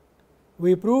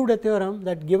 We proved a theorem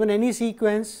that given any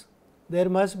sequence, there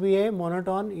must be a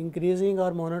monotone increasing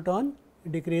or monotone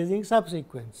decreasing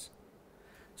subsequence.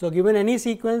 So, given any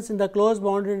sequence in the closed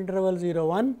bounded interval 0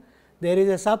 1, there is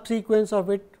a subsequence of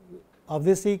it, of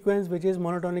this sequence, which is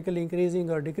monotonically increasing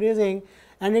or decreasing,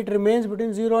 and it remains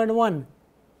between 0 and 1.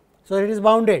 So, it is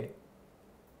bounded.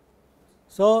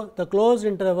 So, the closed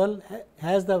interval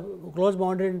has the closed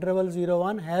bounded interval 0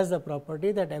 1 has the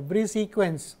property that every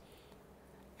sequence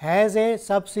has a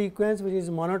subsequence which is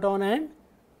monotone and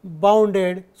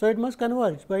bounded. So, it must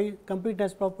converge by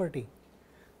completeness property.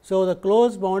 So, the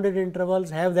closed bounded intervals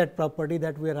have that property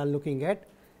that we are all looking at,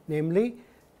 namely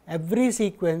every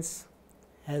sequence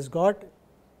has got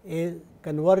a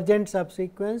convergent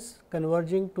subsequence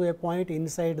converging to a point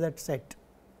inside that set,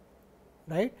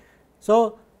 right.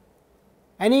 So,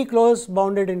 any closed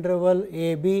bounded interval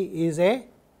A B is a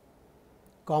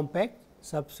compact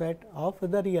subset of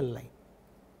the real line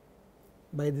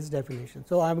by this definition.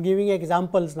 So, I am giving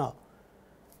examples now.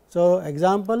 So,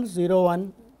 example 0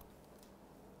 1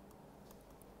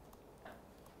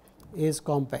 is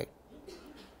compact.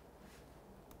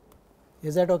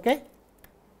 Is that okay?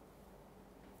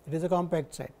 It is a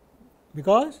compact set,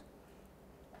 because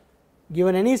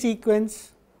given any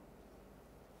sequence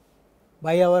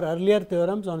by our earlier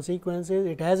theorems on sequences,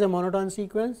 it has a monotone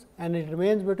sequence and it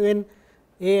remains between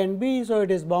A and B. So, it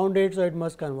is bounded. So, it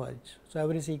must converge. So,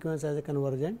 every sequence has a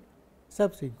convergent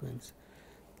subsequence.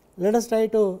 Let us try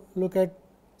to look at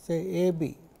say A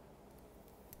B.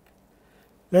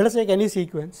 Let us take any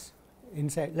sequence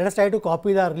inside. Let us try to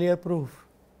copy the earlier proof,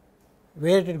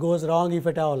 where it goes wrong if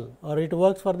at all, or it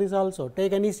works for this also.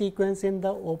 Take any sequence in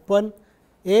the open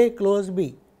A close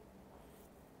B,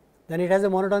 then it has a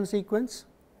monotone sequence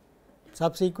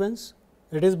subsequence,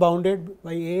 it is bounded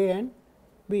by A and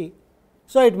B.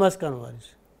 So, it must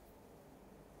converge,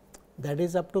 that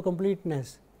is up to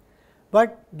completeness,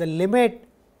 but the limit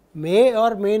may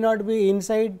or may not be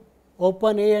inside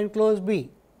open A and close B,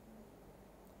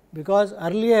 because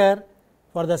earlier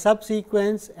for the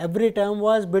subsequence every term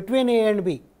was between A and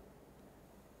B.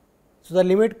 So, the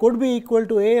limit could be equal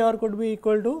to A or could be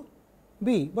equal to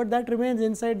B, but that remains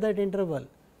inside that interval,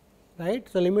 right.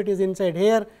 So, limit is inside.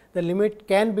 Here the limit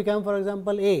can become, for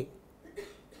example, A.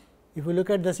 If you look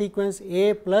at the sequence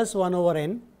A plus 1 over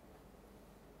n,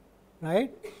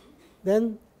 right,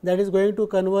 then that is going to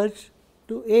converge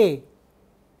to A.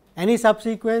 Any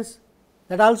subsequence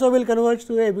that also will converge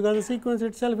to A, because the sequence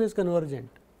itself is convergent,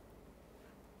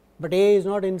 but A is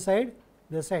not inside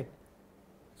the set.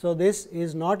 So, this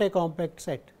is not a compact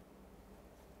set,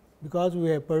 because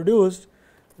we have produced,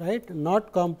 right,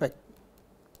 not compact.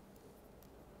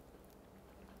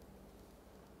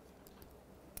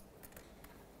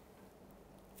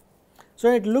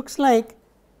 So, it looks like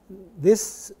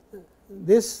this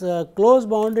closed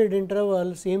bounded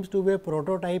interval seems to be a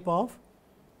prototype of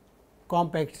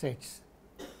compact sets.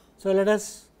 So, let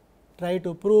us try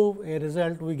to prove a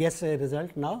result, we guess a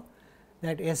result now,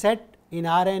 that a set in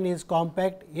R n is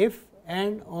compact if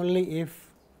and only if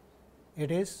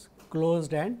it is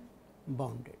closed and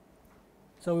bounded.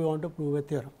 So, we want to prove a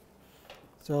theorem.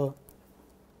 So,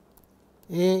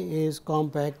 A is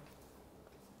compact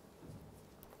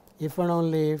if and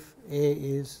only if A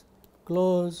is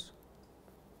closed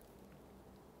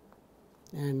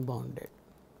and bounded.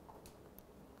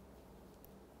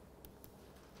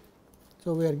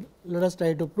 So, we are, let us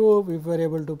try to prove. If we are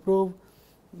able to prove,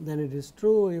 then it is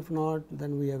true, if not,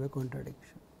 then we have a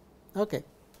contradiction. Okay.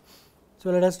 So,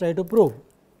 let us try to prove.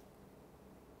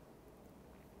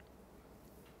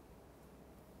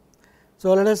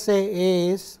 So, let us say A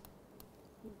is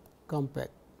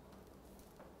compact.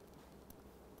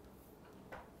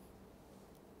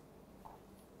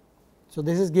 So,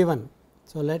 this is given.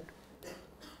 So, let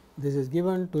this is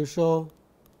given to show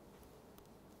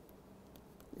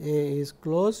A is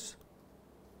closed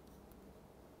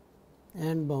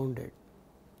and bounded.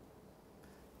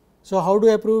 So, how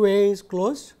do I prove A is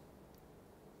closed?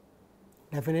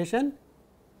 definition,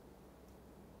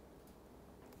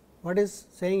 what is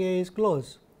saying A is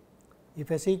closed?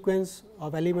 If a sequence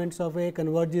of elements of A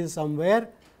converges somewhere,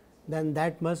 then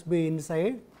that must be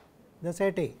inside the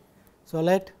set A. So,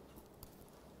 let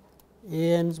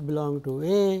A n's belong to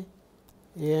A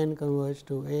n converge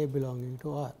to A belonging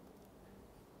to R.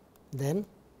 Then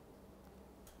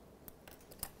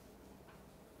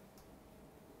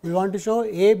we want to show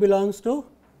A belongs to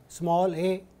small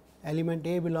a, element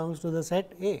A belongs to the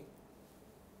set A.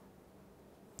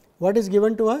 What is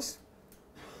given to us?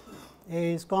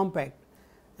 A is compact,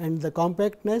 and the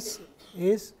compactness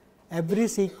is every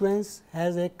sequence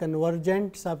has a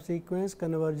convergent subsequence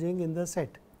converging in the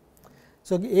set.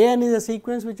 So, A n is a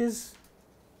sequence which is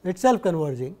itself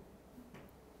converging.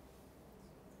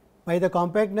 By the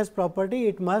compactness property,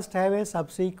 it must have a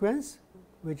subsequence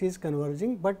which is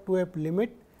converging, but to a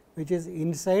limit which is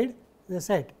inside the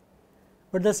set.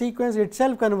 But the sequence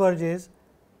itself converges.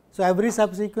 So, every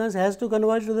subsequence has to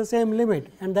converge to the same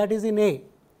limit, and that is in A,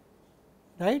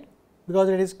 right, because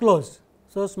it is closed.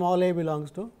 So, small a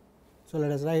belongs to. So,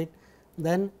 let us write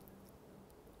then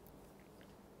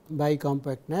by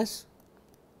compactness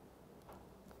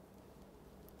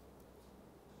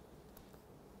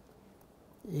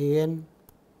A n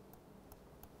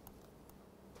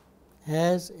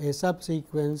has a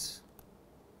subsequence.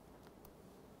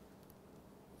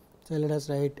 So, let us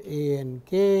write A n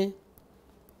k,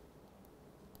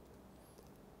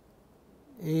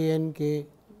 A n k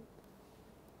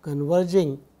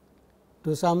converging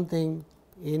to something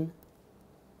in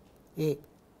A,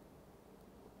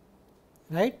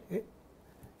 right.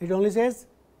 It only says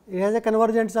it has a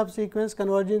convergent subsequence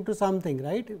converging to something,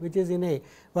 right, which is in A,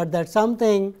 but that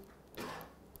something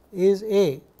is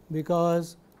A,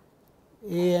 because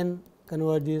A n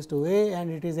converges to A and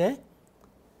it is a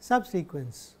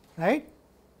subsequence, right,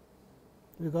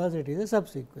 because it is a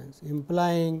subsequence,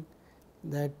 implying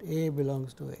that A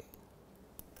belongs to A.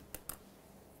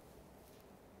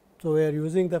 So, we are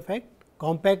using the fact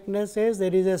compactness says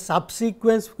there is a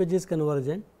subsequence which is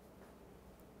convergent,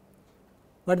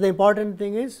 but the important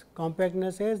thing is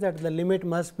compactness says that the limit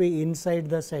must be inside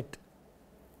the set.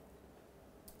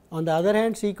 On the other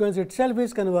hand, sequence itself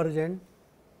is convergent.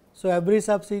 So, every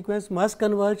subsequence must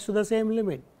converge to the same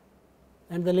limit,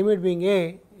 and the limit being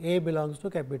A belongs to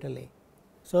capital A.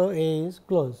 So, A is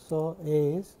closed. So,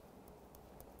 A is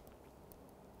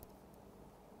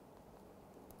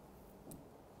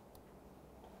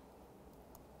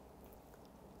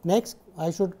next.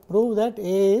 I should prove that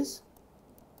A is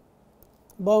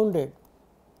bounded.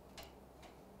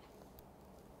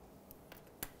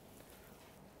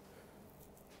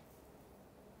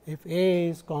 If A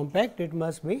is compact, it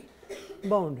must be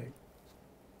bounded.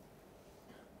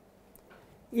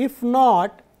 If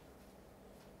not,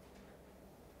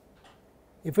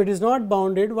 if it is not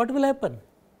bounded, what will happen?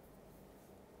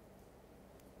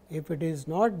 If it is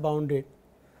not bounded,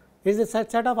 it is a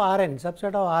subset of R n, subset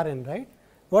of R n, right.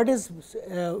 What is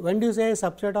when do you say a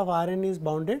subset of R n is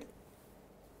bounded?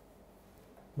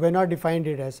 We have not defined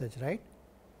it as such, right.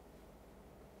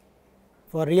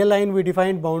 For real line, we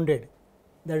defined bounded,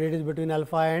 that it is between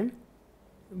alpha and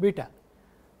beta.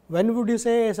 When would you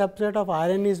say a subset of R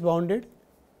n is bounded?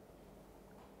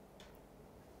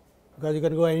 Because you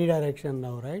can go any direction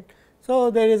now, right.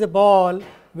 So, there is a ball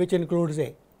which includes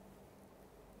A.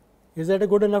 Is that a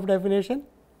good enough definition?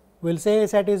 We will say a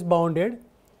set is bounded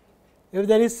if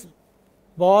there is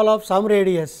ball of some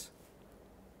radius.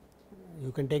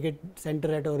 You can take it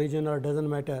center at origin or does not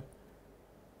matter,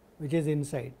 which is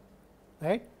inside,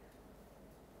 right.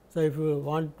 So, if you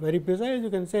want very precise, you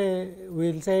can say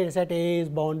we will say set A is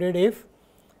bounded if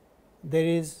there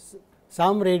is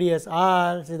some radius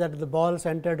r, say that the ball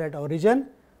centered at origin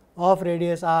of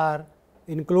radius r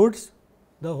includes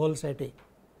the whole set A.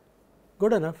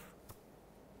 Good enough.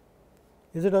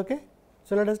 Is it okay?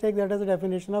 So, let us take that as a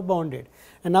definition of bounded.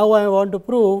 And now, I want to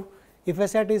prove if a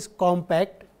set is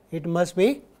compact, it must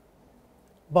be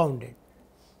bounded.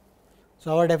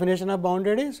 So, our definition of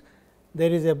bounded is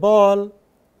there is a ball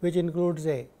which includes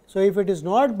A. So, if it is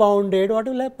not bounded, what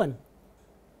will happen?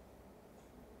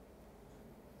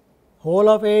 Whole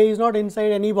of A is not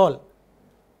inside any ball.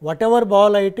 Whatever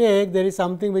ball I take, there is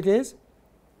something which is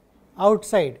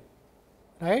outside,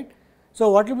 right. So,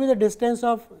 what will be the distance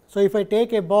of, so if I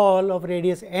take a ball of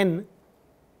radius n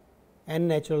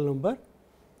natural number,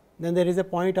 then there is a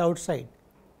point outside,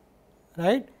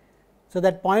 right. So,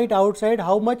 that point outside,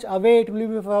 how much away it will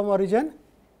be from origin?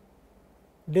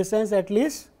 Distance at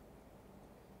least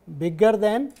bigger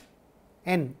than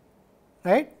n,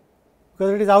 right,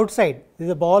 because it is outside. This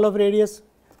is a ball of radius.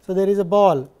 So, there is a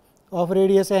ball of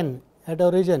radius n at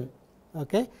origin,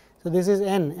 Okay. So, this is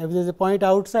n. If there is a point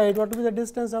outside, what will be the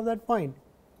distance of that point?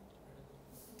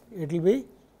 It will be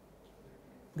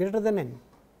greater than n,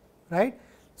 right.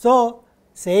 So,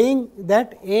 saying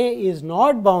that A is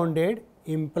not bounded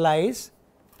implies,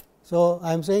 so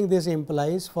I am saying this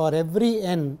implies for every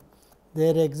n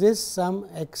there exists some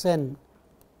x n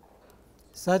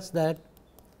such that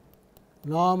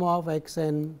norm of x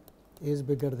n is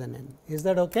bigger than n. Is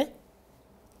that okay?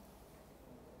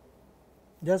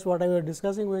 Just what I was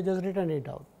discussing, we just written it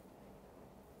out.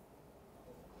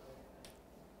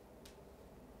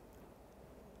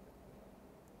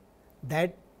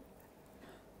 That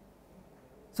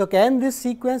so, can this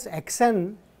sequence x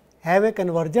n have a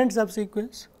convergent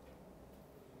subsequence?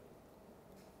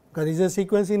 Because this is a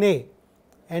sequence in A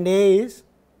and A is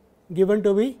given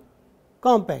to be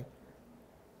compact.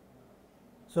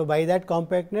 So, by that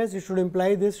compactness it should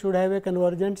imply this should have a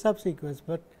convergent subsequence,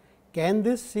 but can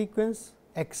this sequence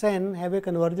x n have a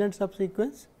convergent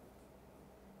subsequence?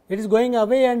 It is going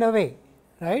away and away,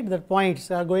 right. The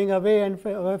points are going away and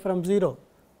away from 0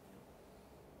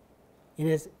 in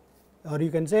a, or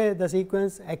you can say the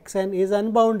sequence x n is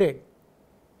unbounded,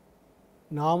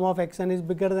 norm of x n is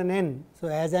bigger than n. So,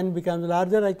 as n becomes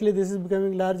larger, actually this is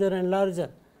becoming larger and larger,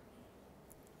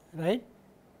 right.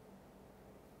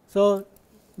 So,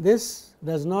 this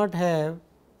does not have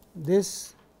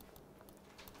this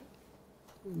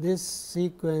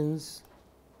sequence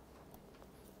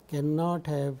cannot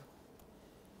have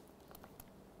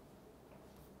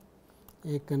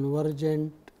a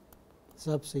convergent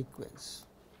subsequence.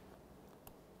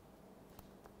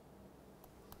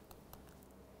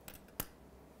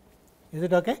 Is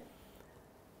it okay?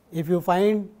 If you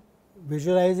find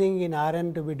visualizing in R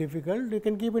n to be difficult, you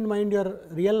can keep in mind your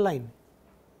real line.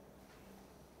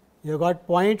 You have got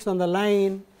points on the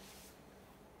line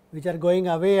which are going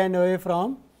away and away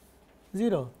from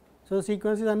 0. So,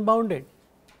 sequence is unbounded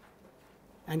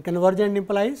and convergent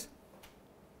implies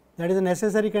that is a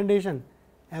necessary condition.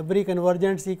 Every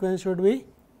convergent sequence should be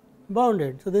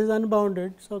bounded. So, this is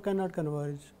unbounded. So, cannot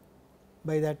converge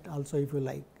by that also if you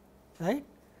like, right.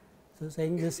 So,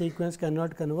 saying this sequence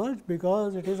cannot converge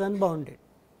because it is unbounded.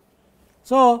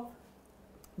 So,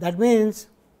 that means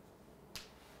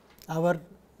our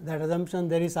that assumption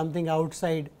there is something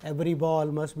outside every ball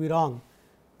must be wrong.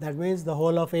 That means, the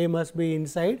whole of A must be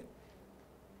inside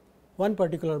one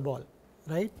particular ball,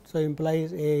 right. So,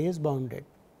 implies A is bounded.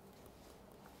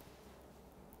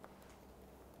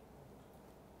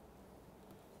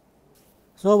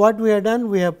 So, what we have done?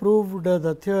 We have proved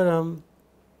the theorem,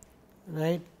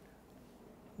 right,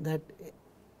 that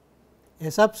a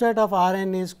subset of R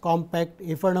n is compact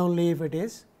if and only if it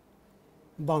is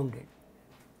bounded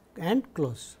and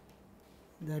closed,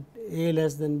 that A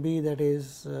less than B, that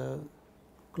is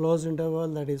closed interval,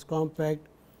 that is compact,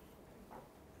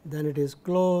 then it is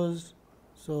closed.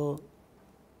 So,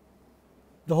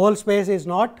 the whole space is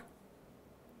not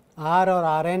R or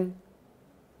R n,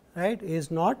 right, is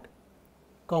not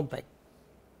compact.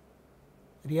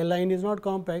 Real line is not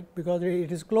compact because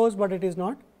it is closed, but it is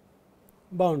not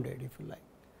bounded if you like.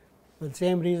 For the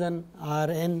same reason R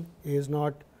n is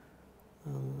not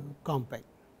compact.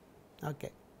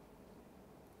 Okay.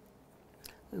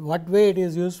 What way it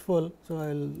is useful? So,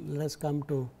 let us come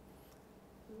to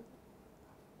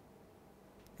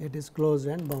it is closed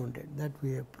and bounded, that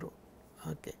we have proved.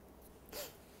 Okay.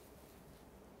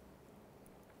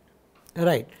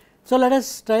 Right. So, let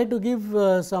us try to give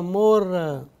some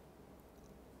more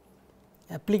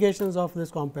applications of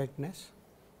this compactness.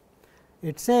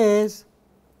 It says,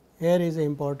 here is an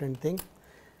important thing.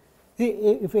 See,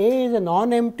 if A is a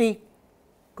non-empty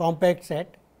compact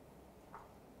set,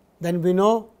 then we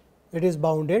know it is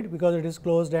bounded because it is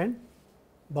closed and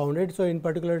bounded. So, in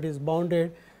particular it is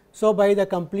bounded. So, by the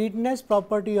completeness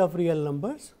property of real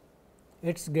numbers,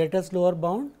 its greatest lower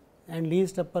bound and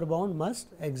least upper bound must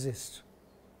exist,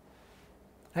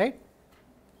 right.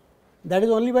 That is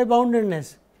only by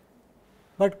boundedness,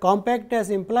 but compactness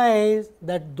implies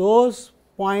that those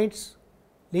points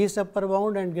least upper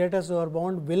bound and greatest lower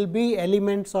bound will be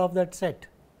elements of that set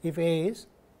if A is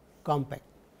compact.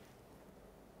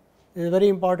 It is a very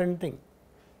important thing,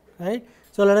 right.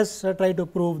 So, let us try to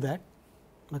prove that,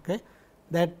 okay,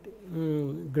 that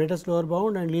greatest lower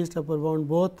bound and least upper bound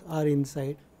both are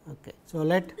inside. Okay. So,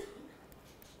 let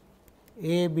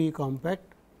A be compact.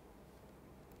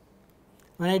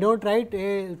 When I do not write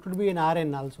A, it could be in R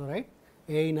n also, right,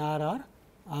 A in R or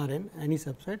R n, any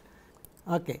subset.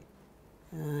 Okay.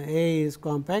 A is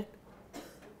compact.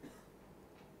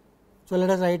 So, let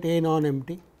us write A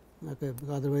non-empty, okay, because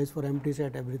otherwise for empty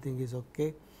set everything is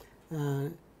okay.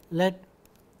 Let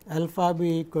alpha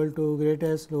be equal to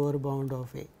greatest lower bound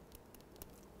of A.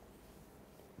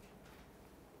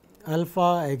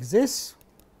 Alpha exists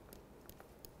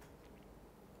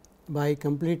by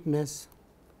completeness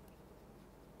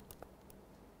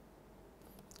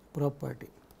property.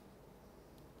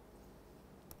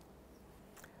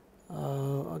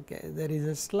 Okay, there is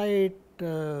a slight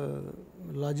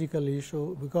logical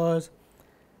issue, because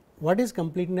what is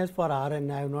completeness for R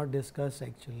n I have not discussed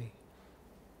actually.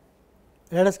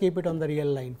 Let us keep it on the real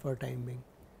line for time being.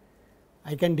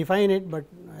 I can define it, but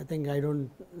I think I do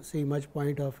not see much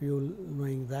point of you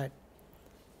knowing that.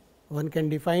 One can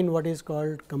define what is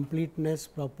called completeness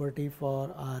property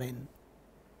for R n.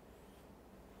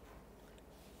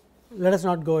 Let us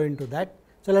not go into that.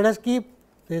 So, let us keep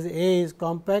this A is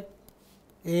compact,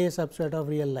 A is subset of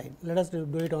real line. Let us do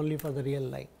it only for the real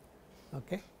line,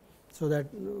 okay, so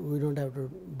that we do not have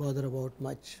to bother about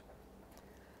much.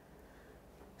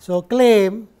 So,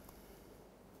 claim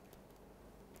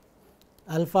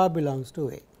alpha belongs to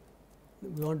A.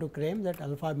 We want to claim that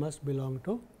alpha must belong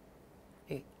to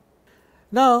A.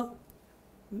 Now,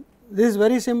 this is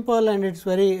very simple, and it is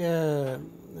very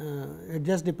it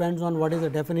just depends on what is the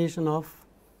definition of.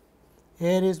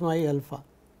 Here is my alpha,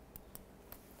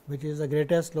 which is the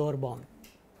greatest lower bound.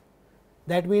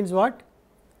 That means what?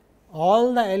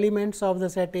 All the elements of the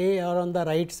set A are on the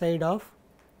right side of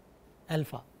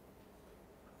alpha,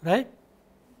 right?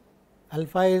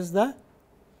 Alpha is the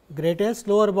greatest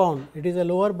lower bound, it is a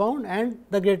lower bound and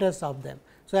the greatest of them.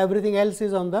 So, everything else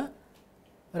is on the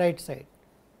right side,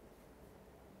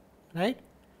 right.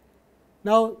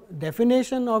 Now,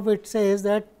 definition of it says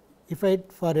that if I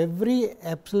for every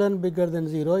epsilon bigger than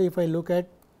 0, if I look at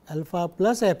alpha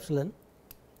plus epsilon,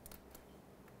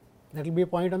 that will be a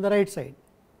point on the right side.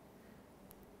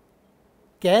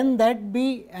 Can that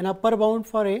be an upper bound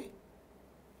for A?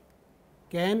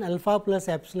 Can alpha plus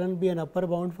epsilon be an upper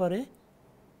bound for A?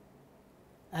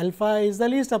 Alpha is the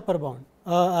least upper bound,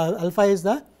 alpha is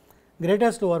the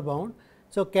greatest lower bound.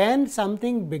 So, can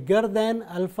something bigger than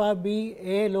alpha be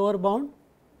a lower bound?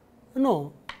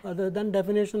 No, other than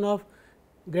definition of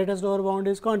greatest lower bound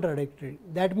is contradictory.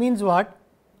 That means what?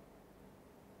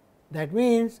 That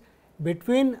means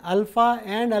between alpha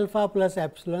and alpha plus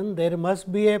epsilon there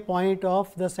must be a point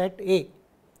of the set A,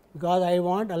 because I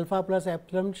want alpha plus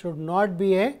epsilon should not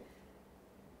be a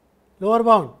lower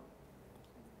bound.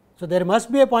 So, there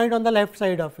must be a point on the left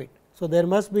side of it. So, there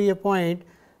must be a point.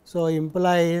 So,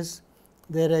 implies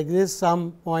there exists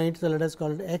some point. So, let us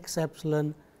call it x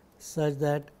epsilon such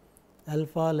that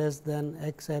alpha less than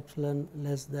x epsilon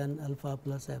less than alpha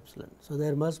plus epsilon. So,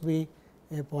 there must be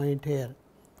a point here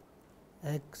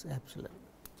x epsilon,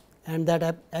 and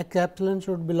that x epsilon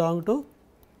should belong to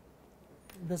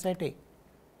the set A.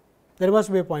 There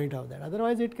must be a point of that,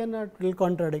 otherwise it cannot, will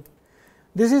contradict.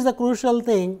 This is the crucial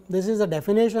thing, this is the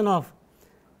definition of,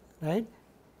 right.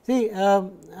 See,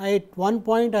 at one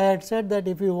point I had said that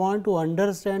if you want to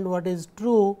understand what is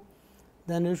true,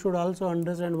 then you should also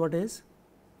understand what is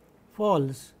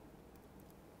false,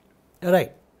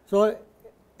 right. So,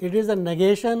 it is the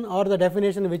negation or the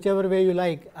definition, whichever way you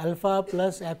like, alpha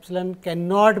plus epsilon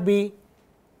cannot be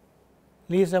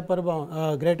least upper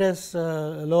bound, greatest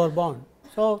lower bound.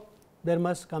 So, there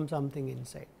must come something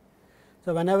inside.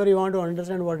 So, whenever you want to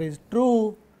understand what is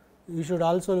true, you should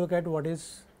also look at what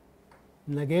is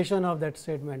negation of that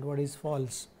statement, what is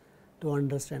false, to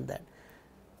understand that.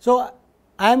 So,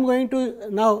 I am going to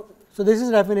now, so this is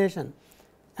definition,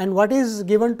 and what is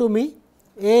given to me?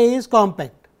 A is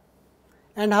compact,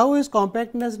 and how is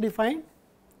compactness defined?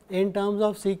 In terms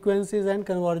of sequences and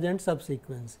convergent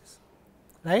subsequences,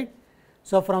 right.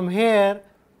 So, from here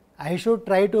I should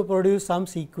try to produce some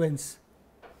sequence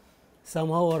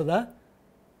somehow or the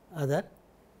other,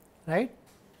 right,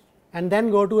 and then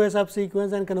go to a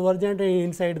subsequence and convergent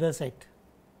inside the set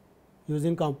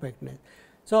using compactness.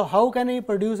 So, how can I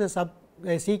produce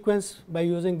a sequence by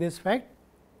using this fact?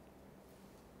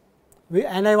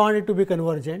 And I want it to be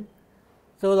convergent.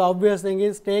 So, the obvious thing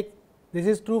is take this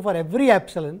is true for every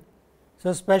epsilon.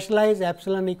 So, specialize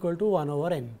epsilon equal to 1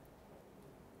 over n,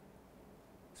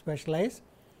 specialize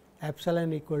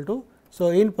epsilon equal to. So,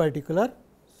 in particular,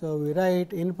 so we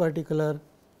write in particular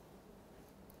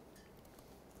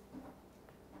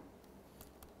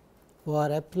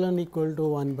for epsilon equal to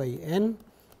 1 by n,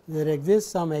 there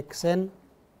exists some x n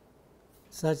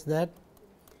such that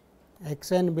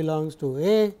x n belongs to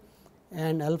A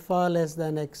and alpha less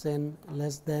than x n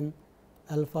less than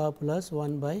alpha plus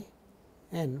 1 by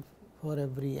n for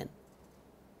every n,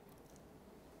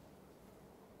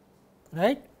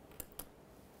 right,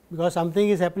 because something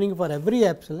is happening for every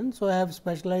epsilon. So, I have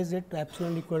specialized it to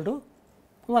epsilon equal to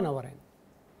 1 over n.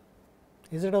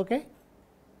 Is it okay?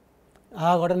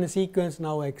 I have gotten a sequence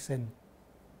now x n,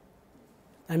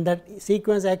 and that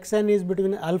sequence x n is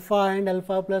between alpha and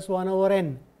alpha plus 1 over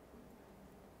n.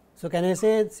 So, can I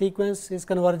say sequence is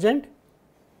convergent?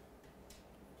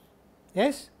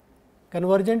 Yes,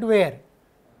 convergent where?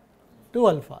 To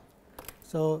alpha.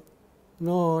 So,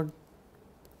 note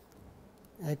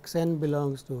x n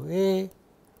belongs to A,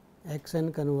 x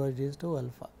n converges to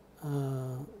alpha.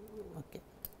 Okay.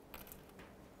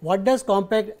 What does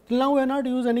compact? Till now we have not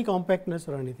used any compactness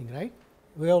or anything, right?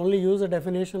 We have only used the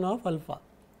definition of alpha.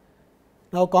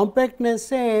 Now, compactness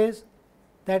says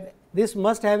that this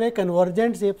must have a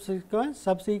convergent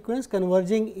subsequence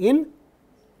converging in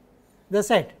the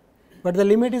set, but the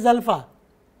limit is alpha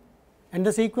and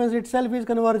the sequence itself is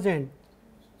convergent.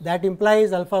 That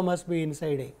implies alpha must be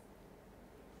inside A,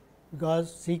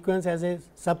 because sequence has a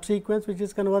subsequence which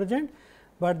is convergent,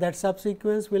 but that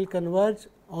subsequence will converge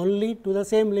only to the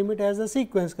same limit as the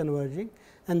sequence converging,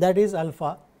 and that is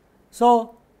alpha.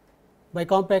 So, by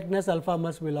compactness alpha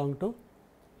must belong to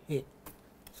A.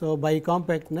 So, by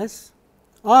compactness,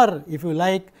 or if you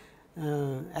like,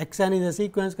 x n is a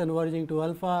sequence converging to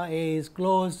alpha, A is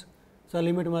closed. So,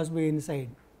 limit must be inside.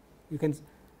 You can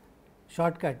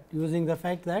shortcut using the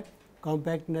fact that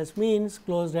compactness means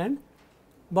closed and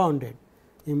bounded,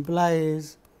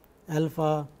 implies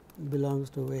alpha belongs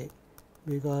to A,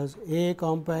 because A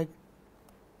compact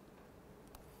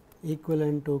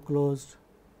equivalent to closed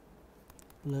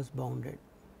plus bounded,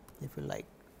 if you like,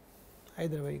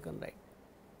 either way you can write.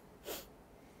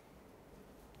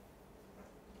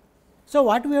 So,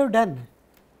 what we have done?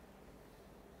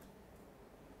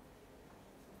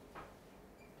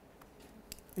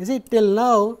 You see, till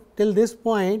now, till this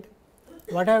point,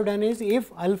 what I have done is,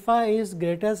 if alpha is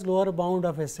greatest lower bound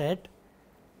of a set,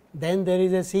 then there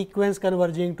is a sequence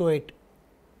converging to it.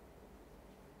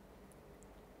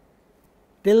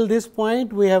 Till this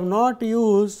point, we have not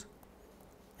used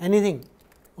anything,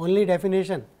 only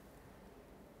definition.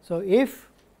 So, if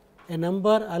a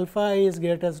number alpha is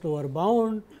greatest lower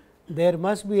bound, there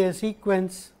must be a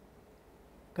sequence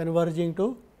converging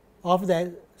to of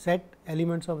the set,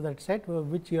 elements of that set,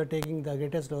 which you are taking the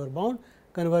greatest lower bound,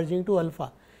 converging to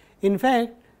alpha. In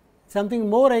fact, something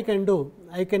more I can do,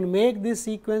 I can make this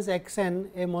sequence x n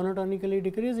a monotonically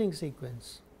decreasing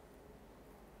sequence.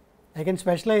 I can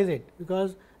specialize it,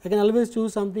 because I can always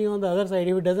choose something on the other side.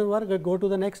 If it does not work, I go to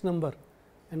the next number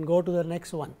and go to the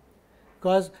next one,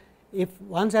 because if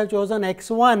once I have chosen x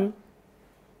 1,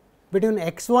 between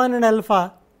x 1 and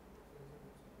alpha,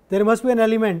 there must be an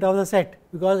element of the set,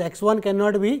 because x 1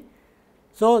 cannot be.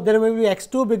 So, there may be x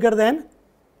 2 bigger than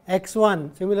x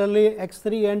 1, similarly x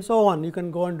 3 and so on, you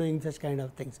can go on doing such kind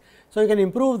of things. So, you can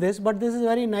improve this, but this is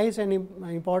very nice and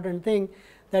important thing,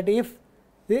 that if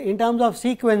in terms of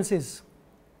sequences,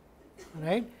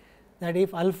 right, that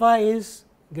if alpha is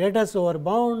greatest lower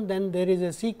bound, then there is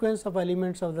a sequence of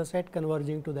elements of the set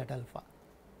converging to that alpha,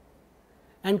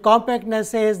 and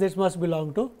compactness says this must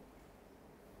belong to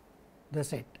the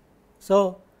set.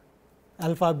 So,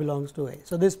 alpha belongs to A.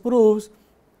 So, this proves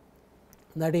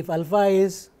that if alpha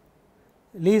is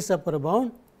least upper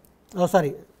bound,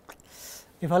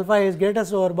 if alpha is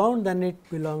greatest lower bound, then it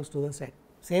belongs to the set.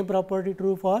 Same property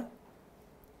true for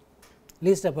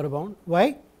least upper bound. Why?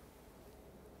 It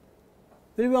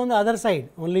will be on the other side,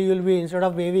 only you will be, instead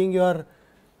of waving your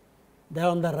there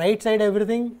on the right side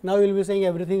everything, now you will be saying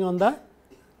everything on the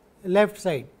left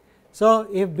side. So,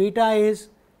 if beta is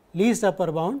least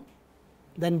upper bound,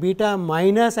 then beta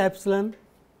minus epsilon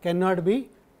cannot be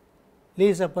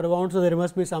least upper bound. So, there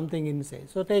must be something inside.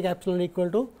 So, take epsilon equal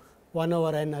to 1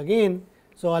 over n again.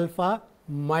 So, alpha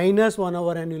minus 1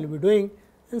 over n you will be doing,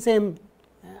 and same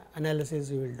analysis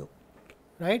you will do,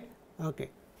 right. Okay.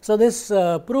 So, this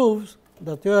proves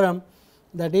the theorem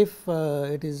that if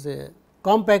it is a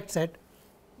compact set,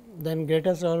 then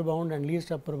greatest lower bound and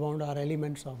least upper bound are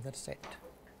elements of that set.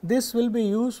 This will be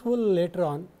useful later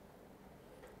on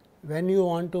when you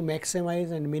want to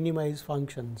maximize and minimize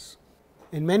functions.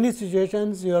 In many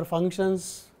situations, your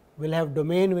functions will have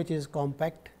domain which is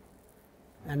compact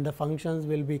and the functions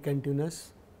will be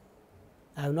continuous.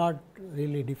 I have not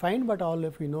really defined, but all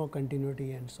of you know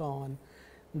continuity and so on.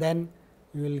 Then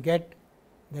you will get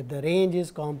that the range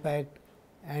is compact,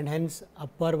 and hence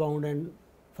upper bound and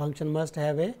function must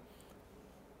have a,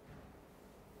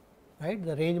 right,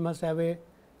 the range must have a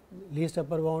least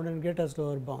upper bound and greatest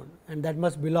lower bound, and that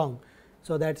must belong.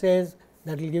 So, that says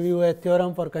that will give you a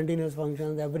theorem for continuous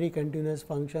functions. Every continuous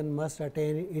function must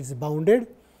attain its bounded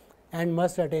and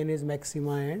must attain its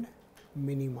maxima and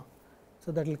minima.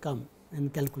 So, that will come in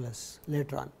calculus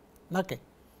later on. Okay.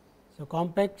 So,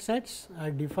 compact sets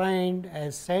are defined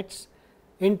as sets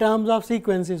in terms of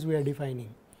sequences we are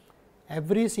defining.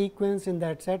 Every sequence in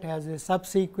that set has a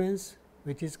subsequence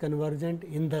which is convergent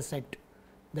in the set,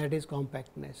 that is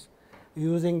compactness.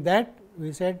 Using that,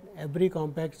 we said every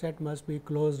compact set must be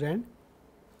closed and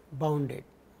bounded,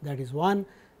 that is one.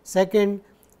 Second,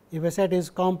 if a set is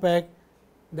compact,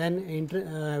 then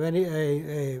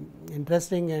very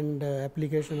interesting and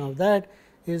application of that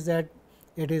is that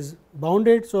it is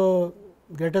bounded. So,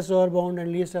 greatest lower bound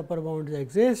and least upper bound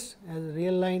exist as a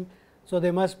real line. So,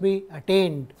 they must be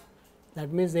attained,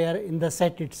 that means they are in the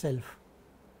set itself,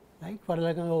 right. For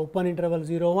like an open interval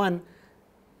 0 1,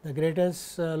 the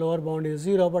greatest lower bound is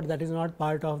 0, but that is not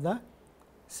part of the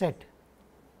set,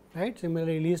 right.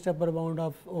 Similarly, least upper bound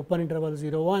of open interval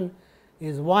 0 1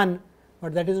 is 1,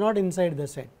 but that is not inside the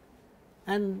set,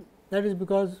 and that is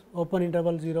because open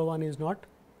interval 0 1 is not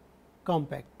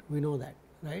compact, we know that,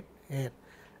 right here.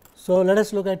 So, let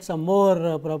us look at some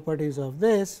more properties of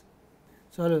this.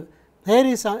 So, here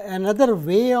is another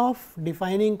way of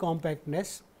defining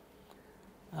compactness,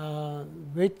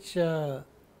 which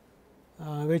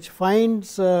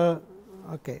finds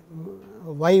okay,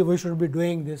 why we should be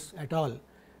doing this at all.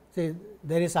 See,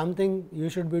 there is something you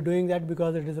should be doing that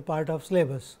because it is a part of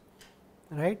syllabus,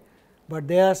 right. But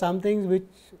there are some things which,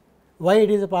 why it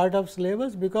is a part of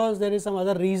syllabus, because there is some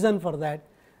other reason for that.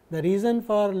 The reason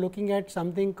for looking at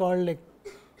something called a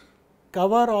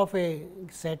cover of a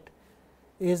set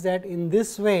is that in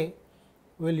this way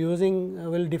we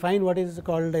will define what is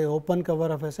called a open cover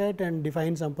of a set and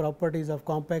define some properties of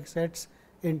compact sets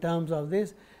in terms of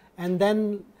this, and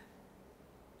then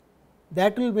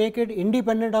that will make it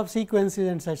independent of sequences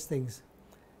and such things.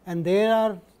 And there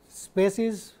are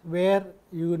spaces where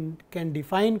you can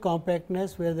define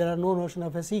compactness where there are no notion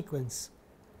of a sequence,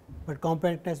 but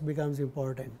compactness becomes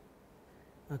important.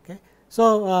 Okay.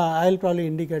 So, I will probably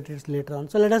indicate it later on.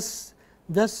 So, let us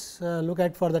just look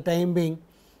at for the time being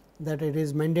that it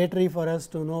is mandatory for us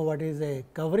to know what is a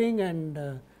covering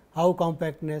and how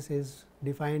compactness is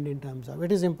defined in terms of,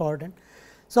 it is important.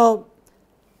 So,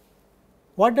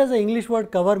 what does the English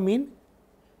word cover mean?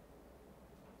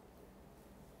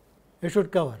 It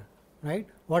should cover, right.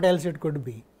 What else it could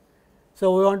be?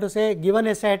 So, we want to say given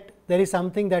a set there is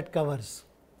something that covers.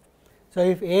 So,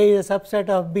 if A is a subset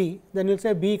of B, then you will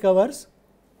say B covers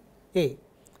A.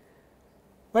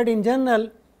 But in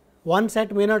general, one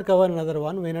set may not cover another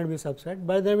one, may not be subset,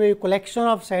 but there may be a collection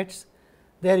of sets,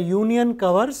 their union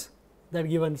covers that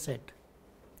given set.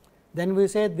 Then we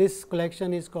say this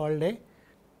collection is called a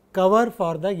cover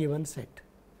for the given set.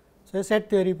 So, a set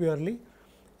theory purely,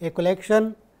 a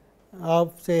collection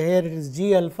of, say here it is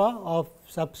G alpha of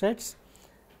subsets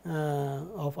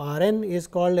of R n is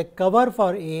called a cover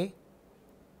for A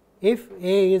if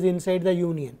A is inside the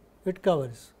union, it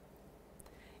covers.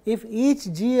 If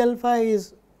each G alpha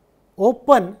is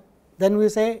open, then we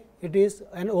say it is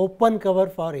an open cover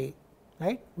for A,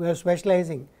 right. We are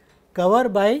specializing cover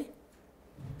by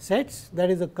sets, that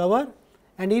is a cover,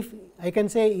 and if I can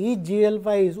say each G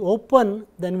alpha is open,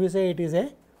 then we say it is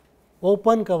a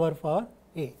open cover for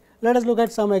A. Let us look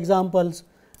at some examples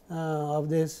of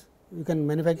this. You can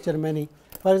manufacture many.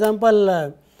 For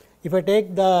example, if I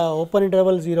take the open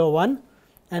interval 0 1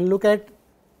 and look at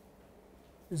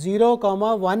 0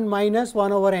 comma 1 minus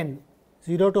 1 over n,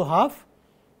 0 to half,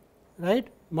 right,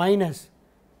 minus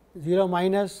 0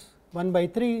 minus 1 by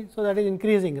 3. So, that is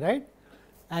increasing, right.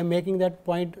 I am making that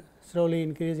point slowly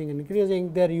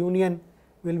increasing, their union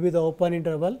will be the open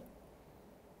interval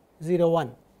 0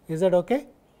 1. Is that okay?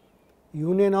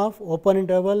 Union of open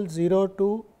interval 0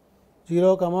 to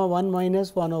 0 comma 1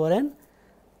 minus 1 over n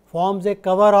forms a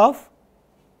cover of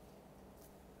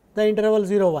the interval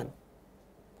 0 1,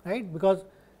 right, because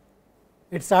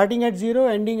it is starting at 0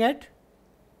 ending at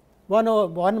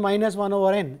 1 minus 1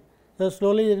 over n. So,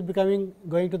 slowly it is becoming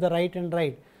going to the right and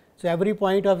right. So, every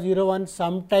point of 0 1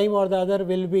 sometime or the other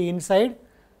will be inside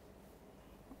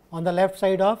on the left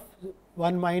side of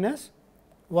 1 minus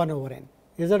 1 over n.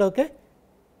 Is that okay?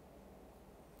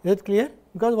 Is it clear?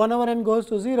 Because 1 over n goes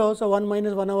to 0. So, 1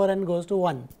 minus 1 over n goes to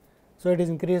 1. So, it is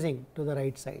increasing to the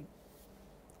right side.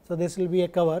 So, this will be a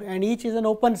cover and each is an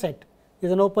open set,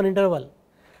 is an open interval.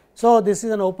 So, this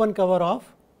is an open cover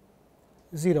of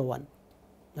 0 1.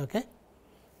 Okay.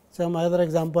 Some other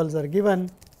examples are given.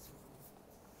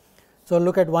 So,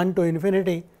 look at 1 to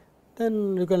infinity,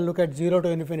 then you can look at 0 to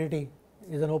infinity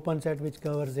is an open set which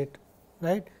covers it,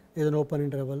 right, is an open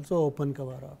interval. So, open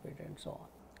cover of it and so on.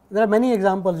 There are many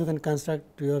examples you can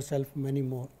construct to yourself, many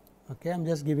more. Okay. I am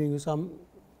just giving you some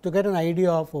to get an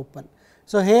idea of open.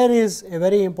 So, here is a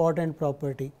very important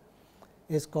property,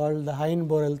 is called the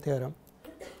Hein-Borel theorem.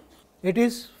 It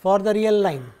is for the real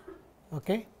line,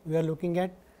 Okay. We are looking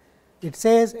at, it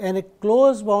says and a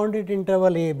closed bounded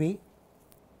interval a b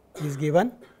is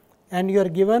given and you are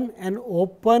given an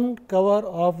open cover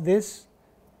of this,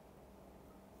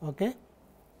 okay,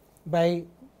 by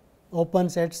open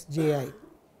sets j I.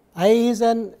 I is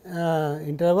an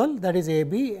interval, that is a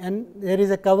b, and there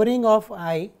is a covering of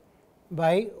I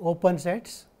by open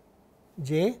sets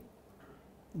j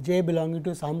belonging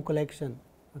to some collection.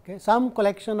 Okay. Some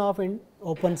collection of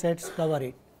open sets cover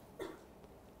it.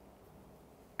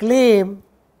 Claim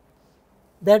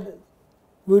that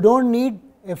we do not need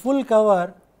a full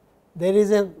cover, there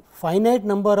is a finite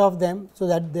number of them. So,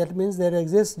 that means there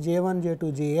exists j 1, j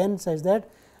 2, j n such that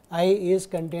I is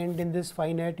contained in this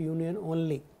finite union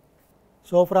only.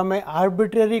 So, from a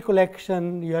arbitrary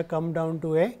collection you have come down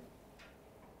to a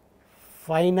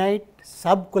finite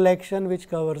sub collection which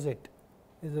covers it.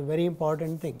 Is a very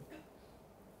important thing.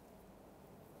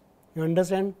 You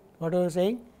understand what I was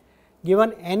saying?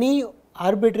 Given any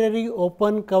arbitrary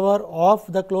open cover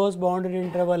of the closed bounded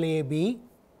interval a b,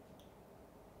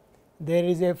 there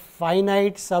is a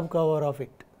finite sub cover of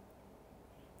it.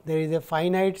 There is a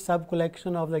finite sub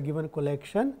collection of the given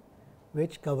collection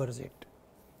which covers it,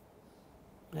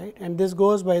 right, and this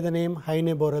goes by the name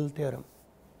Heine-Borel theorem.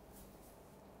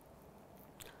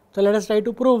 So, let us try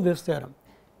to prove this theorem.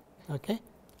 Okay.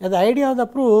 Now, the idea of the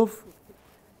proof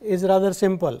is rather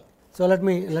simple. So, let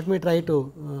me try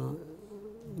to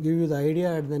give you the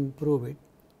idea and then prove it.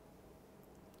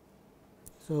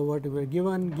 So, what we are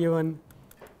given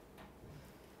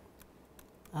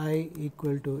I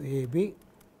equal to a b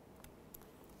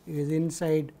is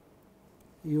inside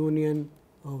union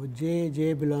of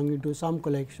j belonging to some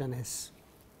collection S,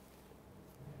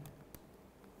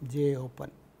 j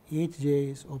open, each j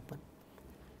is open,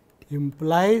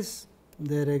 implies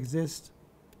there exists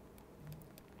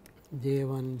j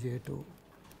 1, j 2,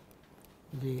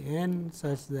 j n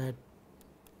such that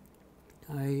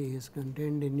I is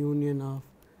contained in union of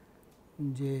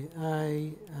j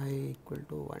I equal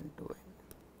to 1 to n.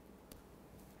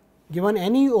 Given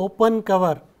any open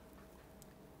cover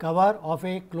of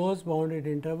a closed bounded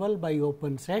interval by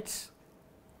open sets,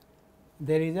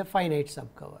 there is a finite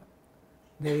subcover.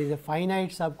 There is a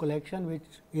finite sub collection which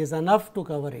is enough to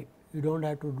cover it. You do not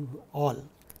have to do all.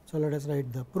 So, let us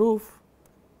write the proof.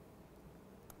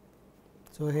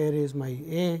 So, here is my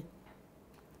A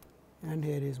and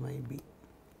here is my B.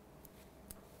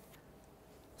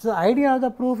 So, the idea of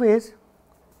the proof is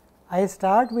I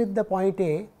start with the point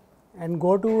A and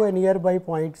go to a nearby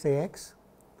point say x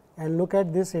and look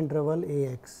at this interval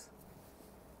A x.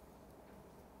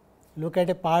 Look at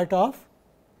a part of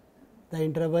the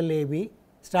interval A b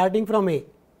starting from A,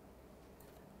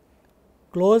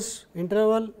 close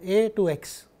interval A to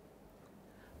x.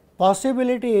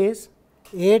 Possibility is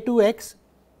A to x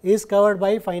is covered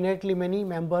by finitely many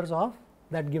members of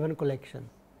that given collection.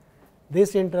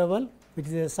 This interval, which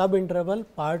is a sub interval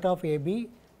part of A b,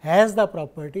 has the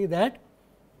property that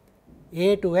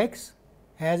A to x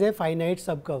has a finite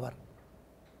subcover,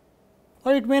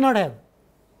 or it may not have,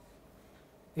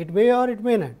 it may or it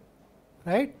may not,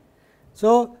 right.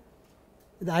 So,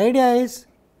 the idea is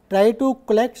try to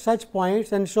collect such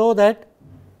points and show that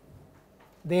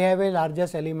they have a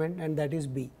largest element and that is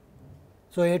B.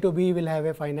 So, A to B will have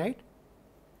a finite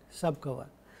subcover.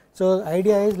 So, the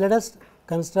idea is let us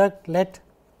construct, let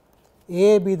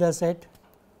A be the set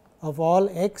of all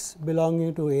x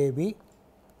belonging to A b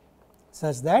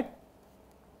such that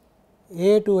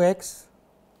A to x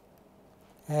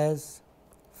has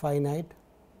finite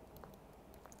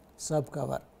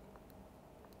subcover.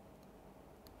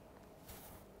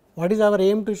 What is our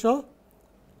aim to show?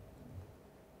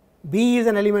 B is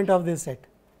an element of this set.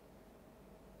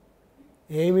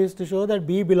 Aim is to show that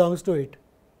B belongs to it,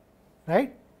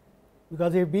 right,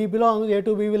 because if B belongs, A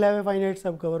to B will have a finite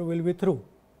subcover, we will be through.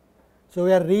 So,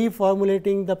 we are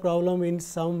reformulating the problem in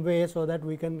some way, so that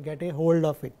we can get a hold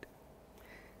of it.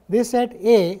 This set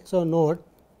A, so note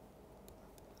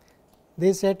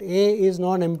this set A is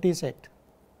non-empty set.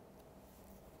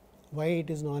 Why it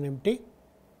is non-empty?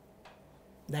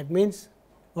 That means,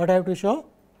 what I have to show?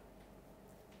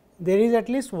 There is at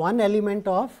least one element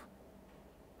of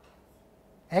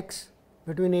x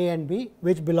between A and B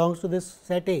which belongs to this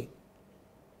set A,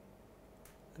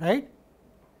 right.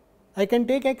 I can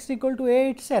take x equal to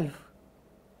A itself.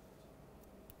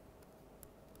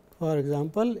 For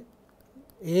example,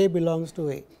 A belongs to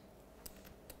A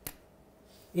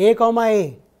comma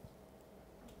A,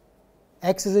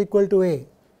 x is equal to A.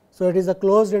 So, it is a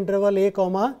closed interval A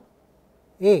comma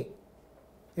A,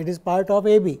 it is part of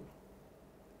A B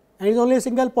and it is only a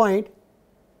single point.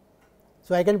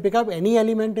 So, I can pick up any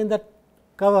element in the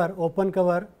cover, open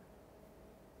cover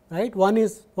right?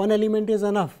 One element is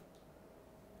enough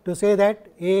to say that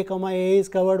A comma A is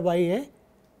covered by a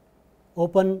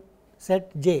open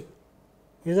set J.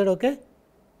 Is that okay?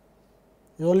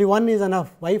 Only one is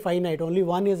enough. Why finite? Only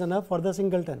one is enough for the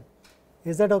singleton.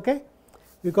 Is that okay?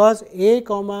 Because A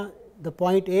comma the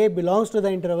point A belongs to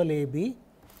the interval A B.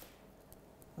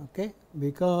 Okay,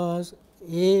 because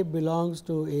A belongs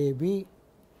to A B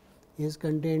is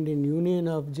contained in union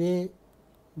of J,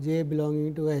 J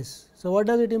belonging to S. So, what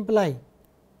does it imply?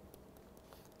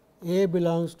 A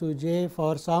belongs to J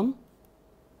for some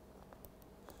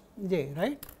J,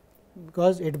 right,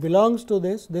 because it belongs to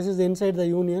this is inside the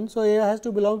union. So, A has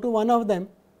to belong to one of them,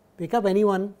 pick up any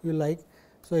one you like.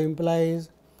 So, implies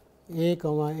A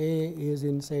comma A is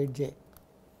inside J.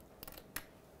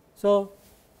 So,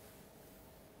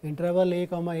 interval A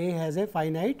comma A has a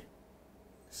finite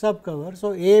subcover.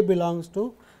 So, A belongs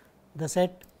to the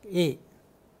set A.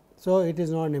 So, it is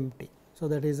not empty. So,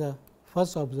 that is a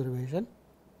first observation.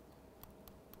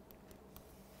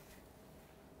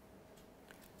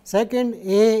 Second,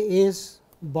 A is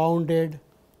bounded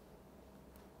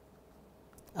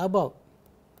above.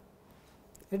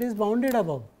 It is bounded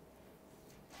above.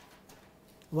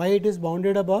 Why it is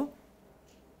bounded above?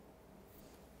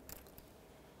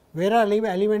 Where are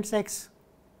elements x?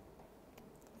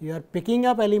 You are picking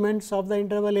up elements of the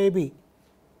interval A B.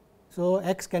 So,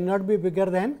 x cannot be bigger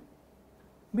than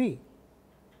B.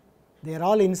 They are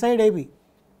all inside A B.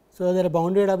 So, they are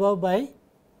bounded above by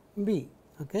B.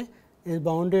 Okay, is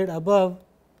bounded above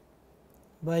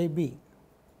by B.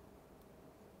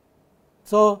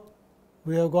 So,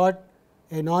 we have got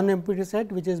a non-empty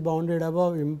set which is bounded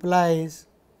above implies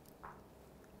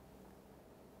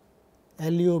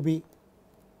LUB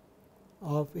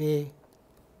of A,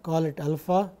 call it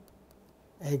alpha,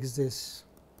 exists.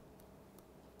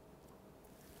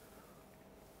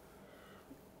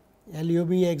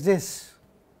 LUB exists,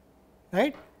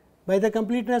 right, by the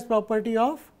completeness property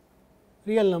of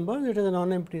real numbers. It is a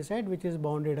non-empty set which is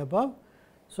bounded above.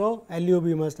 So,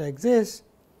 LUB must exist.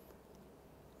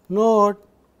 Note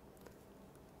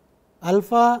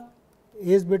alpha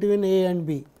is between A and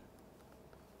B,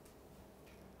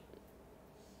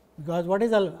 because what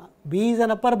is alpha? B is an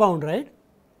upper bound, right?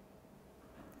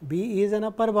 B is an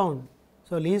upper bound.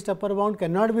 So, least upper bound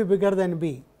cannot be bigger than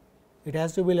B, it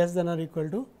has to be less than or equal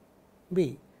to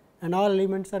B, and all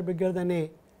elements are bigger than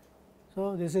A.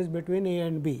 So, this is between A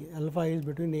and B, alpha is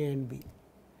between A and B.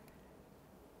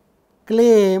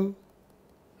 Claim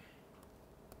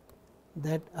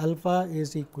that alpha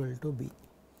is equal to B,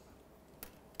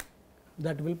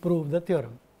 that will prove the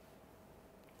theorem.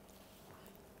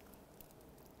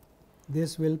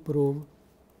 This will prove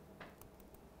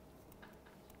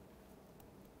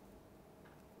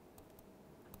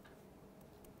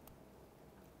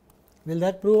will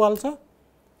that prove also?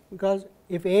 Because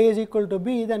if A is equal to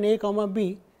B, then A comma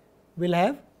B will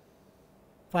have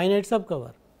finite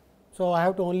subcover. So, I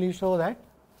have to only show that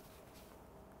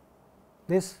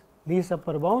this least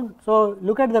upper bound. So,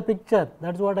 look at the picture,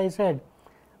 that is what I said,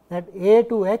 that A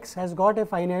to x has got a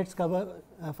finite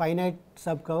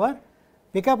subcover.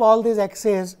 Pick up all these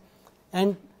x's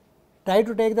and try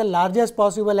to take the largest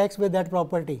possible x with that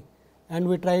property, and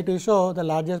we try to show the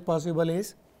largest possible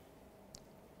is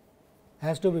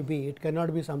has to be B, it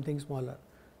cannot be something smaller.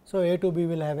 So, A to B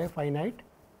will have a finite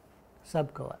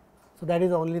subcover. So, that is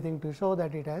the only thing to show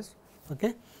that it has.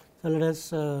 Okay. So, let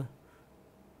us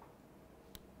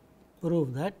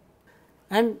prove that,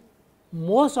 and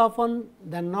most often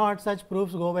than not such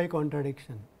proofs go by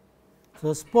contradiction.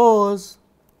 So, suppose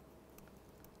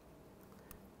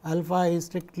alpha is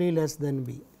strictly less than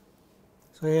B.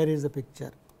 So, here is the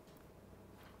picture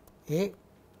A,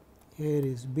 here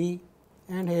is B,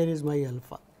 and here is my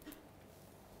alpha.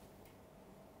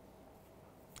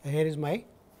 Here is my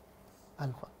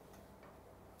alpha.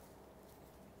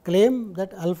 Claim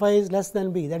that alpha is less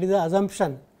than B, that is the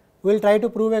assumption. We will try to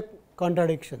prove a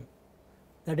contradiction,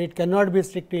 that it cannot be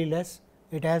strictly less,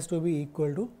 it has to be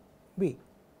equal to B.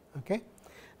 Okay.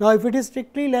 Now, if it is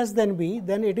strictly less than B,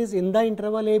 then it is in the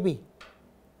interval A B,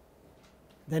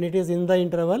 then it is in the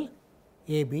interval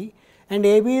A B, and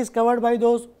A B is covered by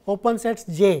those open sets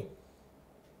J.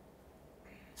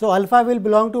 So, alpha will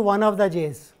belong to one of the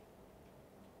J's,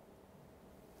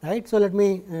 right. So, let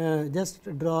me just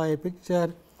draw a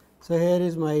picture. So, here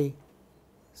is my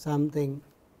something,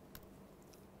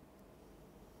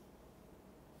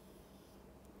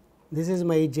 this is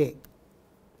my J,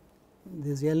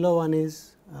 this yellow one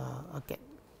is okay.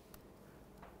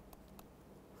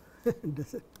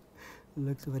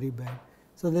 Looks very bad.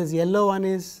 So, this yellow one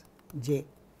is J,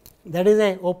 that is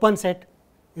a open set,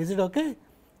 is it okay?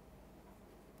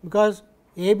 Because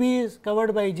A B is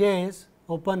covered by J's,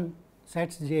 open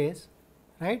sets J's,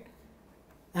 right,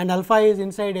 and alpha is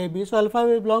inside A B. So, alpha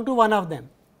will belong to one of them.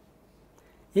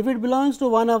 If it belongs to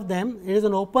one of them, it is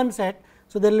an open set.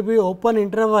 So, there will be open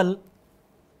interval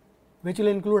which will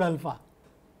include alpha.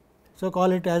 So,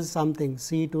 call it as something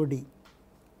C to D.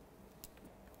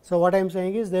 So, what I am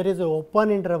saying is there is an open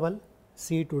interval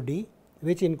C to D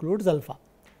which includes alpha.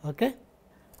 Okay.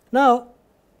 Now,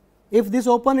 if this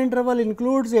open interval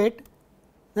includes it,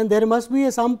 then there must be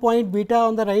some point beta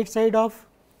on the right side of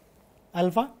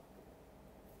alpha,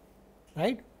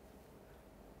 right.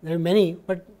 There are many,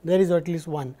 but there is at least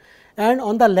one, and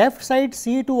on the left side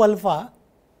C to alpha,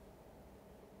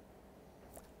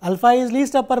 alpha is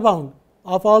least upper bound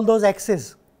of all those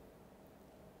x's.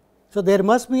 So, there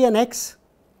must be an x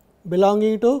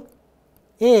belonging to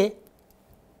A,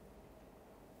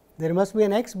 there must be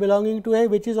an x belonging to A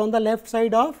which is on the left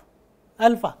side of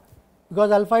alpha,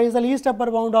 because alpha is the least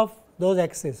upper bound of those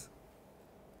x's,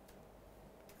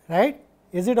 right.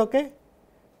 Is it okay?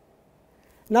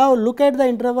 Now, look at the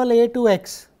interval A to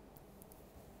x,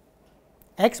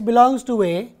 x belongs to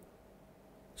A.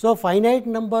 So, finite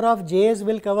number of j's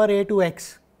will cover A to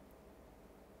x,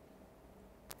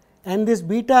 and this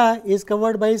beta is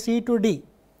covered by C to D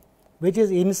which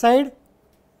is inside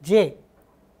J.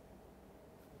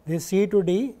 This C to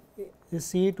D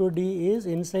is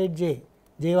inside J.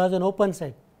 J was an open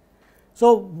set.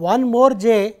 So, one more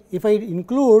J if I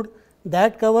include,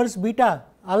 that covers beta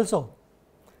also.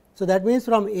 So, that means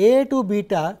from A to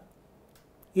beta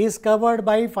is covered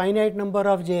by finite number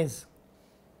of J's,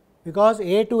 because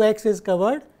A to x is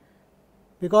covered,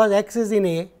 because x is in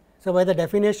A. So, by the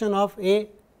definition of A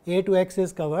to x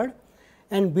is covered,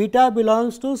 and beta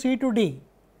belongs to C to D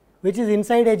which is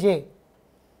inside a J.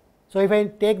 So, if I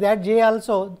take that J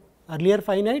also, earlier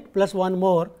finite plus one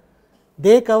more,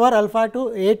 they cover alpha to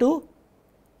A to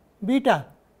beta,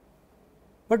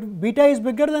 but beta is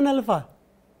bigger than alpha.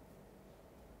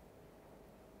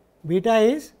 Beta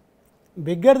is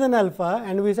bigger than alpha,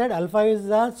 and we said alpha is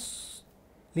the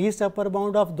least upper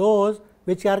bound of those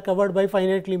which are covered by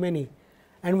finitely many,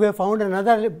 and we have found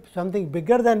another something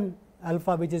bigger than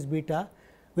alpha which is beta,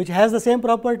 which has the same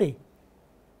property.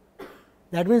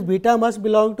 That means, beta must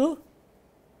belong to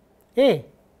A.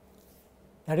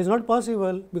 That is not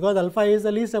possible, because alpha is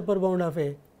the least upper bound of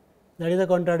A. That is a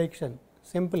contradiction,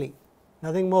 simply,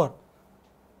 nothing more.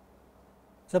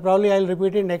 So, probably I will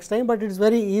repeat it next time, but it is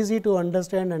very easy to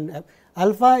understand, and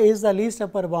alpha is the least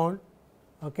upper bound.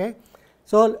 Okay.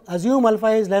 So, assume alpha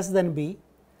is less than b.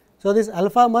 So, this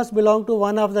alpha must belong to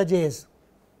one of the j's,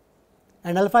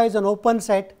 and alpha is an open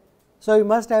set. So, you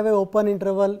must have an open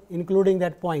interval including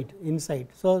that point inside.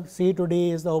 So, C to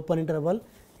D is the open interval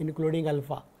including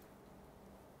alpha,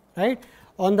 right.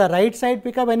 On the right side,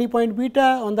 pick up any point beta,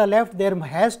 on the left there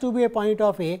has to be a point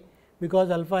of A, because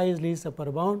alpha is least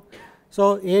upper bound.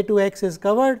 So, A to x is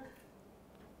covered,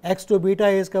 x to beta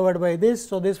is covered by this.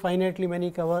 So, this finitely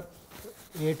many cover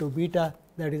A to beta,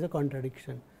 that is a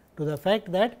contradiction to the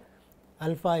fact that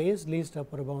alpha is least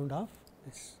upper bound of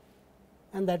this,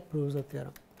 and that proves the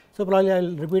theorem. So, probably I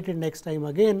will repeat it next time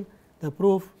again, the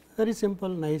proof, very simple,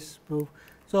 nice proof.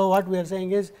 So, what we are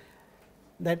saying is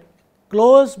that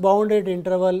closed bounded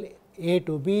interval A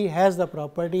to B has the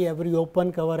property every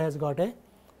open cover has got a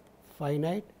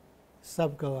finite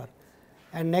subcover,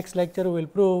 and next lecture we will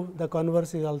prove the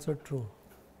converse is also true,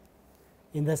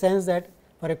 in the sense that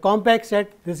for a compact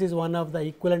set, this is one of the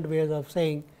equivalent ways of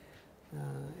saying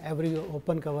every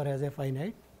open cover has a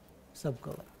finite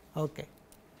subcover. Okay.